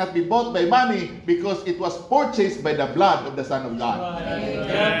cannot be bought by money, because it was purchased by the blood of the Son of God.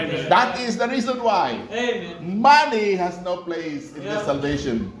 Amen. That is the reason why. Amen. Money has no place in this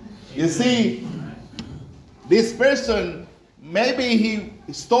salvation. You see, this person, maybe he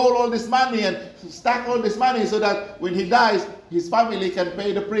stole all this money and stacked all this money so that when he dies, his family can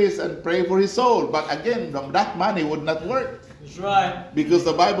pay the priest and pray for his soul. But again, that money would not work. That's right. Because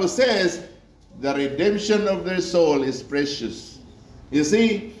the Bible says the redemption of their soul is precious. You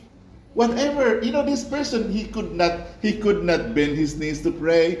see, whatever, this person, he could not bend his knees to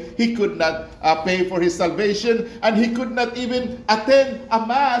pray. He could not pay for his salvation, and he could not even attend a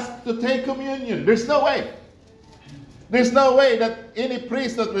mass to take communion. There's no way. There's no way that any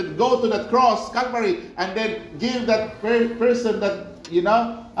priest that would go to that cross, Calvary, and then give that person that,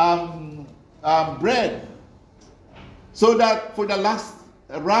 bread, so that for the last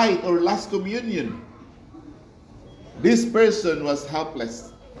rite or last communion, this person was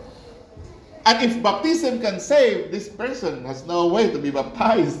helpless. And if baptism can save, this person has no way to be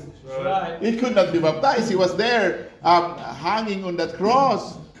baptized. That's right. He could not be baptized. He was there hanging on that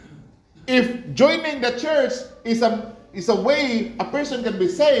cross. If joining the church is a way a person can be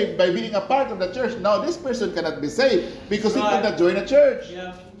saved by being a part of the church, now this person cannot be saved because he could not join a church.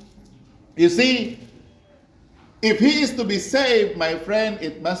 Yeah. You see, if he is to be saved, my friend,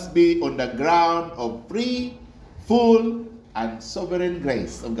 it must be on the ground of free, full, and sovereign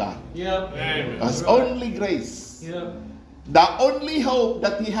grace of God. Yeah. That's only grace. Yeah. The only hope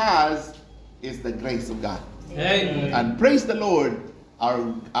that he has is the grace of God. Amen. And praise the Lord,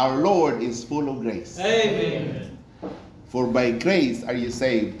 our Lord is full of grace. Amen. For by grace are you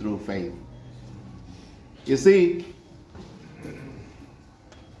saved through faith. You see,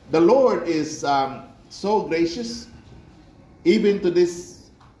 the Lord is so gracious, even to this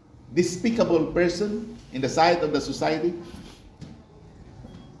despicable person in the sight of the society.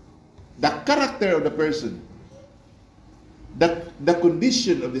 The character of the person, the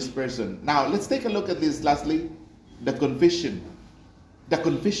condition of this person. Now, let's take a look at this lastly, the confession. The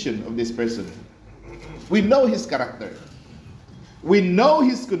confession of this person. We know his character. We know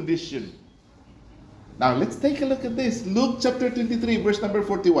his condition. Now, let's take a look at this. Luke chapter 23, verse number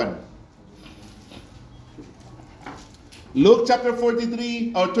 41. Luke chapter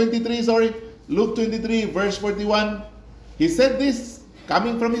 23, or 23, sorry. Luke 23, verse 41. He said this,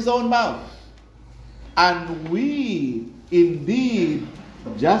 coming from his own mouth. And we indeed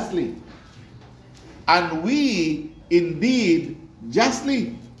justly. And we indeed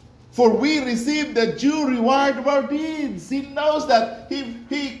justly. For we receive the due reward of our deeds. He knows that.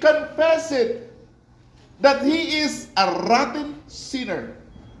 He confesses it. That he is a rotten sinner.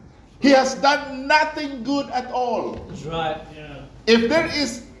 He has done nothing good at all. That's right. Yeah. If there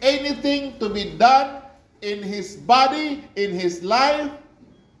is anything to be done in his body, in his life,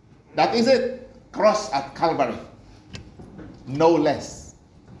 that is it. Cross at Calvary. No less.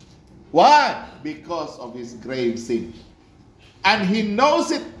 Why? Because of his grave sin. And he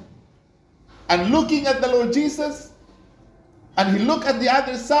knows it. And looking at the Lord Jesus, and he looked at the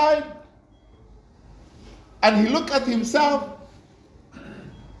other side, and he looked at himself,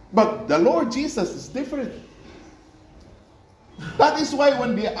 but the Lord Jesus is different. That is why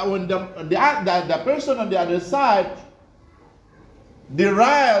when the person on the other side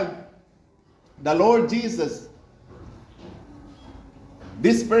derided the Lord Jesus,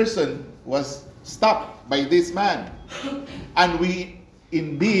 this person was stopped by this man, and we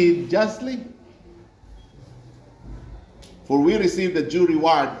indeed justly, for we received the due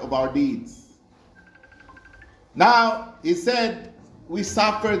reward of our deeds. Now, he said, we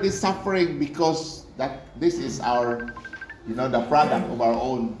suffer this suffering because that this is our, the product of our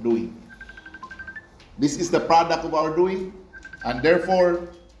own doing. This is the product of our doing, and therefore,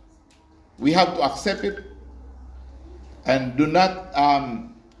 we have to accept it and do not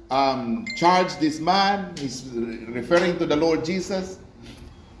charge this man. He's referring to the Lord Jesus,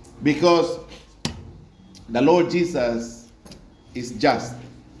 because the Lord Jesus is just.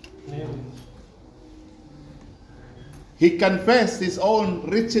 Amen. He confessed his own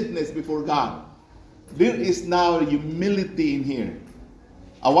wretchedness before God. There is now humility in here.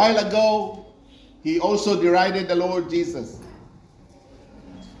 A while ago, he also derided the Lord Jesus.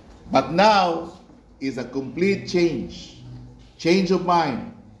 But now is a complete change of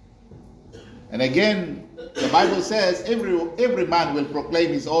mind. And again, the Bible says every man will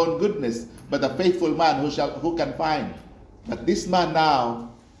proclaim his own goodness, but a faithful man who can find. But this man now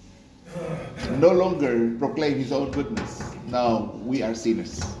no longer proclaim his own goodness. Now we are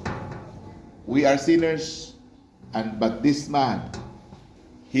sinners. We are sinners, but this man,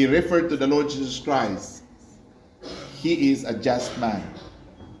 he referred to the Lord Jesus Christ. He is a just man.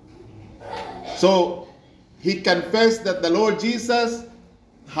 So he confessed that the Lord Jesus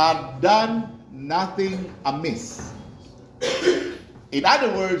had done nothing amiss. In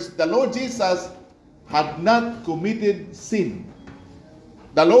other words, the Lord Jesus had not committed sin.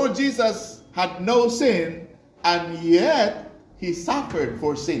 The Lord Jesus had no sin, and yet he suffered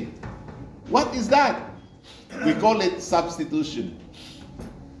for sin. What is that? We call it substitution.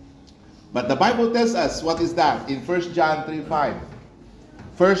 But the Bible tells us what is that in 1 John 3:5.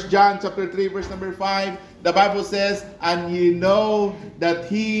 1 John chapter 3 verse number 5, the Bible says, and ye know that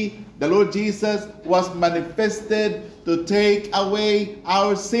he, the Lord Jesus, was manifested to take away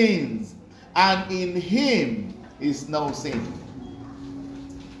our sins, and in him is no sin.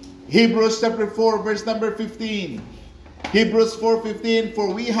 Hebrews chapter 4 verse number 15. Hebrews 4:15,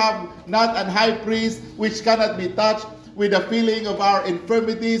 for we have not an high priest which cannot be touched with the feeling of our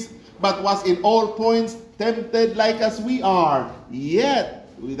infirmities, but was in all points tempted like as we are, yet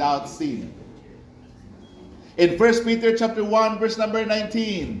without sin. In 1 Peter chapter 1 verse number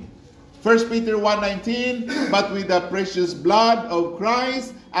 19. 1 Peter 1:19, but with the precious blood of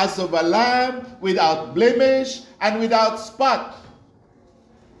Christ, as of a lamb, without blemish and without spot.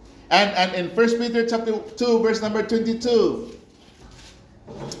 And in 1 Peter chapter 2 verse number 22,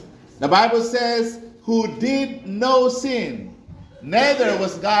 the Bible says, who did no sin, neither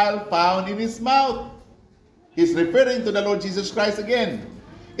was guile found in his mouth. He's referring to the Lord Jesus Christ again.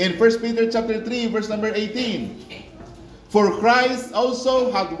 In 1 Peter chapter 3 verse number 18, for Christ also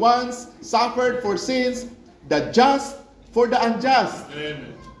had once suffered for sins, the just for the unjust,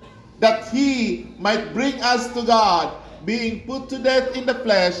 Amen. that he might bring us to God, being put to death in the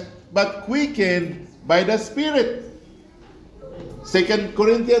flesh, but quickened by the Spirit. 2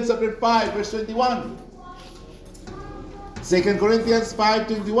 Corinthians chapter 5 verse 21. 2 Corinthians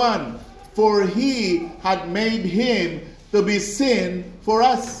 5:21. For he had made him to be sin for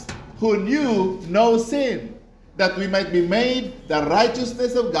us, who knew no sin, that we might be made the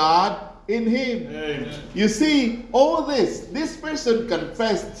righteousness of God in him. Amen. You see, all this person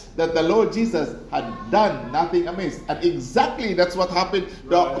confessed that the Lord Jesus had done nothing amiss. And exactly that's what happened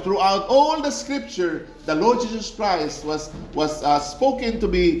throughout all the scripture. The Lord Jesus Christ was spoken to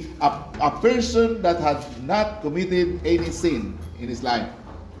be a person that had not committed any sin in his life.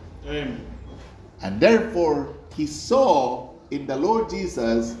 Amen. And therefore, he saw in the Lord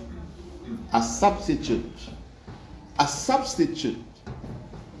Jesus a substitute. A substitute.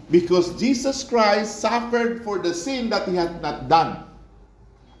 Because Jesus Christ suffered for the sin that he had not done.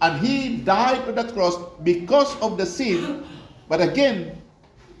 And he died on the cross because of the sin, but again,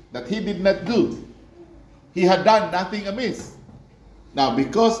 that he did not do. He had done nothing amiss. Now,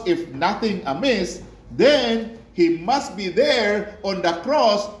 because if nothing amiss, then he must be there on the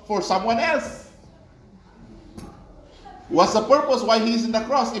cross for someone else. What's the purpose why he's in the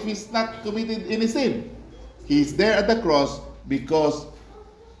cross if he's not committed any sin? He's there at the cross because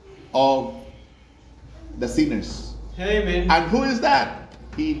of the sinners. Amen. And who is that?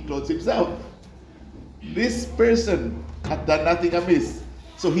 He includes himself. This person had done nothing amiss.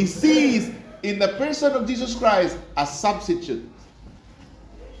 So he sees in the person of Jesus Christ a substitute.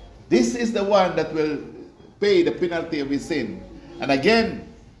 This is the one that will pay the penalty of his sin. And again,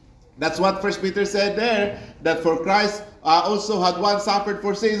 that's what 1 Peter said there, that for Christ also had once suffered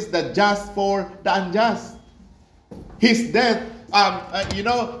for sins, the just for the unjust. His death,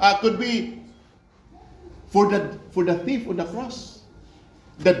 could be for the thief on the cross.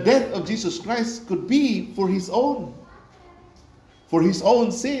 The death of Jesus Christ could be for his own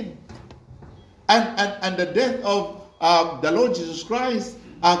sin. And the death of the Lord Jesus Christ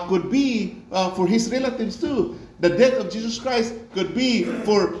could be for his relatives too. The death of Jesus Christ could be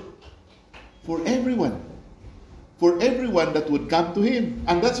for everyone. For everyone that would come to him.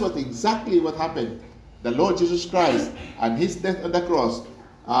 And that's exactly what happened. The Lord Jesus Christ and his death on the cross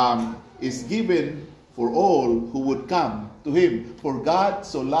is given for all who would come to him. For God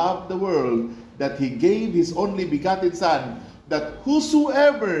so loved the world that he gave his only begotten Son, that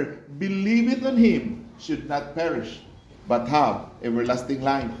whosoever believeth on him should not perish, but have everlasting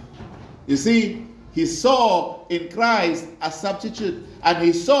life. You see, he saw in Christ a substitute, and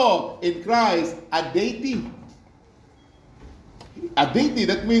he saw in Christ a deity. A deity,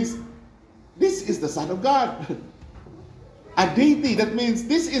 that means this is the Son of God. A deity, that means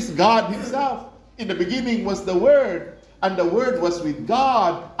this is God himself. In the beginning was the Word, and the Word was with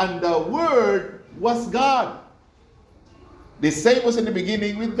God, and the Word was God. The same was in the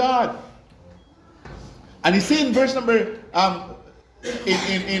beginning with God. And you see in verse number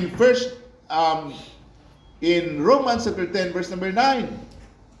in Romans chapter 10, verse number 9,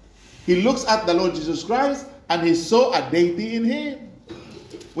 he looks at the Lord Jesus Christ and he saw a deity in him.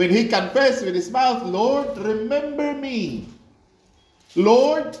 When he confessed with his mouth, Lord, remember me.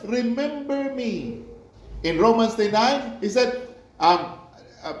 Lord, remember me. In Romans 10:9, he said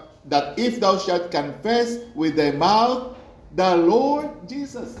that if thou shalt confess with thy mouth the Lord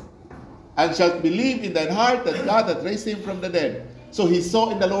Jesus, and shalt believe in thine heart that God hath raised him from the dead. So he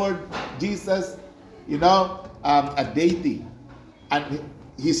saw in the Lord Jesus, a deity. And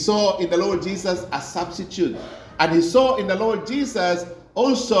he saw in the Lord Jesus a substitute. And he saw in the Lord Jesus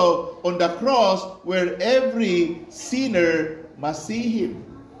also on the cross where every sinner must see him.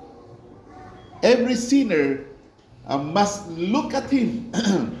 Every sinner must look at him.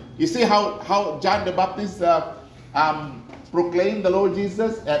 You see how John the Baptist proclaimed the Lord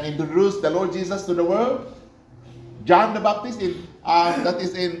Jesus and introduced the Lord Jesus to the world. John the Baptist, that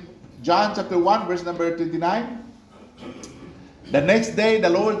is in John chapter 1, verse number 29. The next day,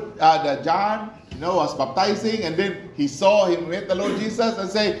 John was baptizing, and then he saw him with the Lord Jesus and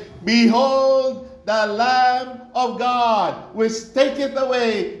say, "Behold the Lamb of God, which taketh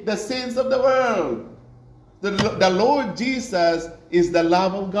away the sins of the world." The Lord Jesus is the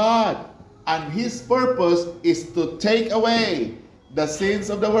Lamb of God, and his purpose is to take away the sins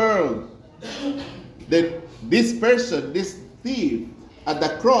of the world. Then this person, this thief at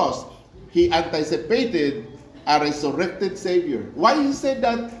the cross, he anticipated a resurrected Savior. Why he said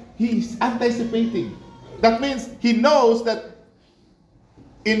that? He's anticipating. That means he knows that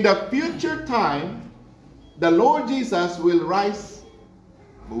in the future time, the Lord Jesus will rise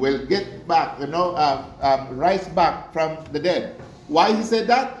back from the dead. Why he said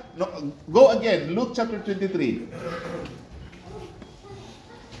that? No, go again, Luke chapter 23.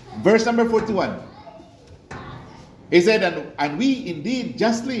 Verse number 41. He said, and we indeed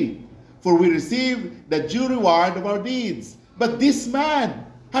justly, for we receive the due reward of our deeds. But this man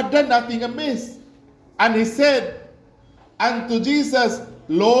had done nothing amiss. And he said unto Jesus,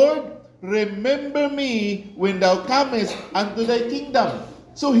 Lord, remember me when thou comest unto thy kingdom.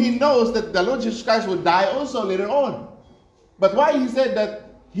 So he knows that the Lord Jesus Christ will die also later on. But why he said that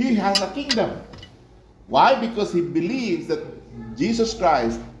he has a kingdom? Why? Because he believes that Jesus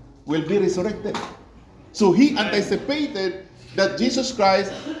Christ will be resurrected. So he anticipated that Jesus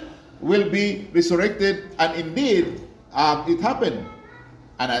Christ will be resurrected, and indeed, it happened.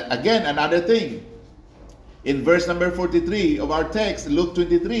 And again, another thing. In verse number 43 of our text, Luke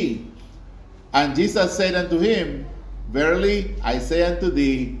 23, and Jesus said unto him, Verily I say unto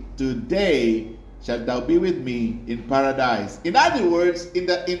thee, today shalt thou be with me in paradise. In other words, in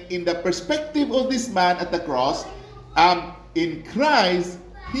the perspective of this man at the cross, in Christ,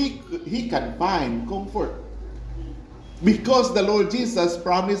 he can find comfort. Because the Lord Jesus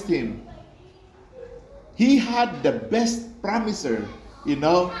promised him. He had the best promiser, in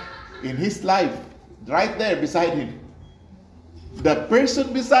his life, right there beside him. The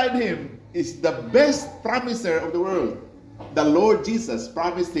person beside him is the best promiser of the world. The Lord Jesus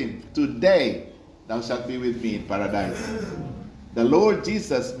promised him, today thou shalt be with me in paradise. The Lord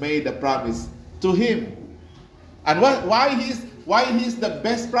Jesus made a promise to him. And why he's the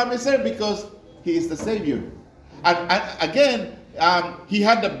best promiser? Because he is the Savior. And again, he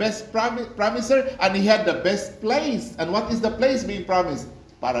had the best promiser, and he had the best place. And what is the place being promised?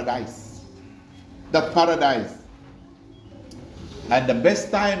 Paradise. The paradise. And the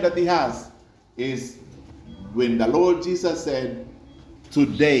best time that he has is when the Lord Jesus said,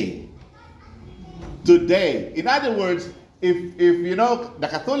 today. Today. In other words, if you know, the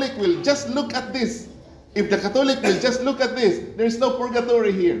Catholic will just look at this. If the Catholic will just look at this, there's no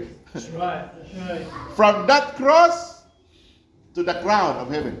purgatory here. That's right. That's right. From that cross to the crown of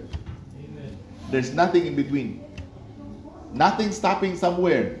heaven. Amen. There's nothing in between. Nothing stopping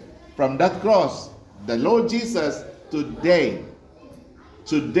somewhere. From that cross, the Lord Jesus, today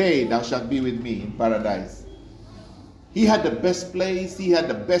thou shalt be with me in paradise. He had the best place, he had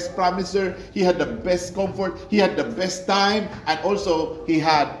the best promiser, he had the best comfort, he had the best time, and also he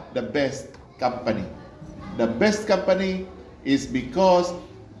had the best company. The best company is because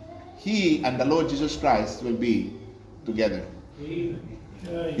he and the Lord Jesus Christ will be together. Amen.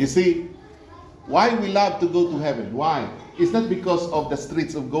 Right. You see, why we love to go to heaven? Why? It's not because of the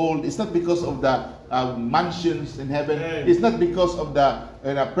streets of gold. It's not because of the mansions in heaven. It's not because of the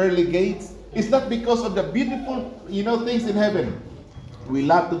pearly gates. It's not because of the beautiful, things in heaven. We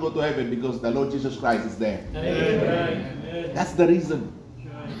love to go to heaven because the Lord Jesus Christ is there. Amen. That's the reason.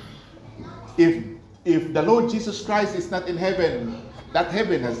 If the Lord Jesus Christ is not in heaven, that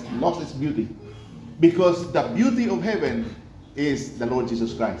heaven has lost its beauty. Because the beauty of heaven is the Lord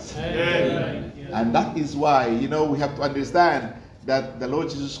Jesus Christ. Amen. And that is why, we have to understand that the Lord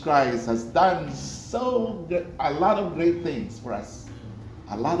Jesus Christ has done a lot of great things for us.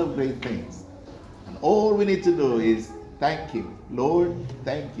 A lot of great things. And all we need to do is thank Him. Lord,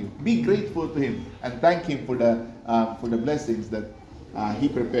 thank you. Be grateful to Him and thank Him for the blessings that He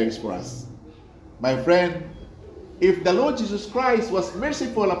prepares for us. My friend, if the Lord Jesus Christ was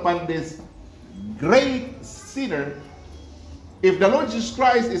merciful upon this great sinner, if the Lord Jesus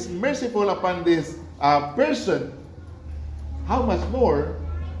Christ is merciful upon this person, how much more,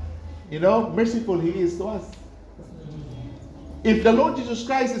 merciful He is to us. If the Lord Jesus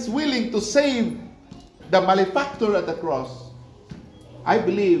Christ is willing to save the malefactor at the cross, I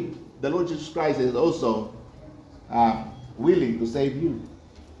believe the Lord Jesus Christ is also willing to save you.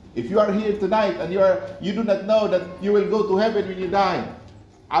 If you are here tonight and you do not know that you will go to heaven when you die,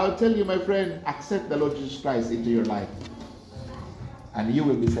 I'll tell you, my friend, accept the Lord Jesus Christ into your life. And you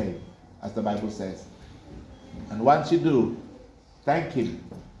will be saved, as the Bible says. And once you do, thank Him,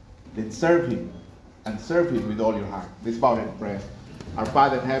 then serve Him, and serve Him with all your heart. Let's bow in prayer. Our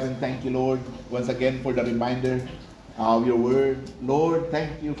Father in heaven, thank you, Lord, once again for the reminder of your word. Lord,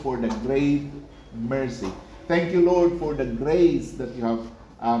 thank you for the great mercy. Thank you, Lord, for the grace that you have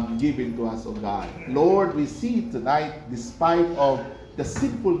given to us, oh God. Lord, we see tonight, despite of the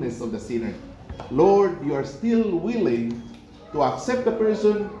sinfulness of the sinner, Lord, you are still willing to accept the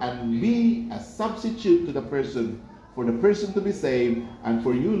person and be a substitute to the person, for the person to be saved, and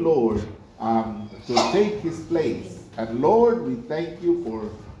for you, Lord, to take his place. And Lord, we thank you for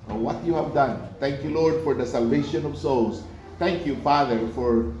what you have done. Thank you, Lord, for the salvation of souls. Thank you, Father,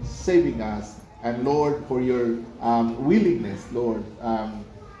 for saving us. And Lord, for your willingness, Lord,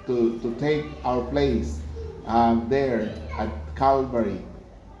 to take our place there at Calvary.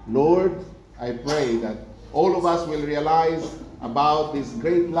 Lord, I pray that all of us will realize about this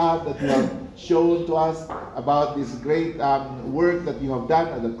great love that you have shown to us, about this great work that you have done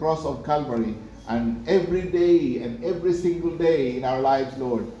at the cross of Calvary. And every day and every single day in our lives,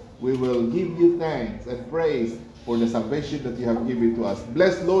 Lord, we will give you thanks and praise for the salvation that you have given to us.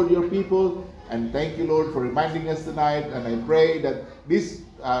 Bless, Lord, your people, and thank you, Lord, for reminding us tonight. And I pray that this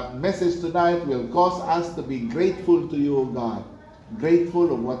message tonight will cause us to be grateful to you, O God,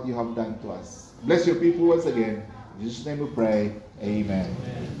 grateful of what you have done to us. Bless your people once again. In Jesus' name we pray. Amen.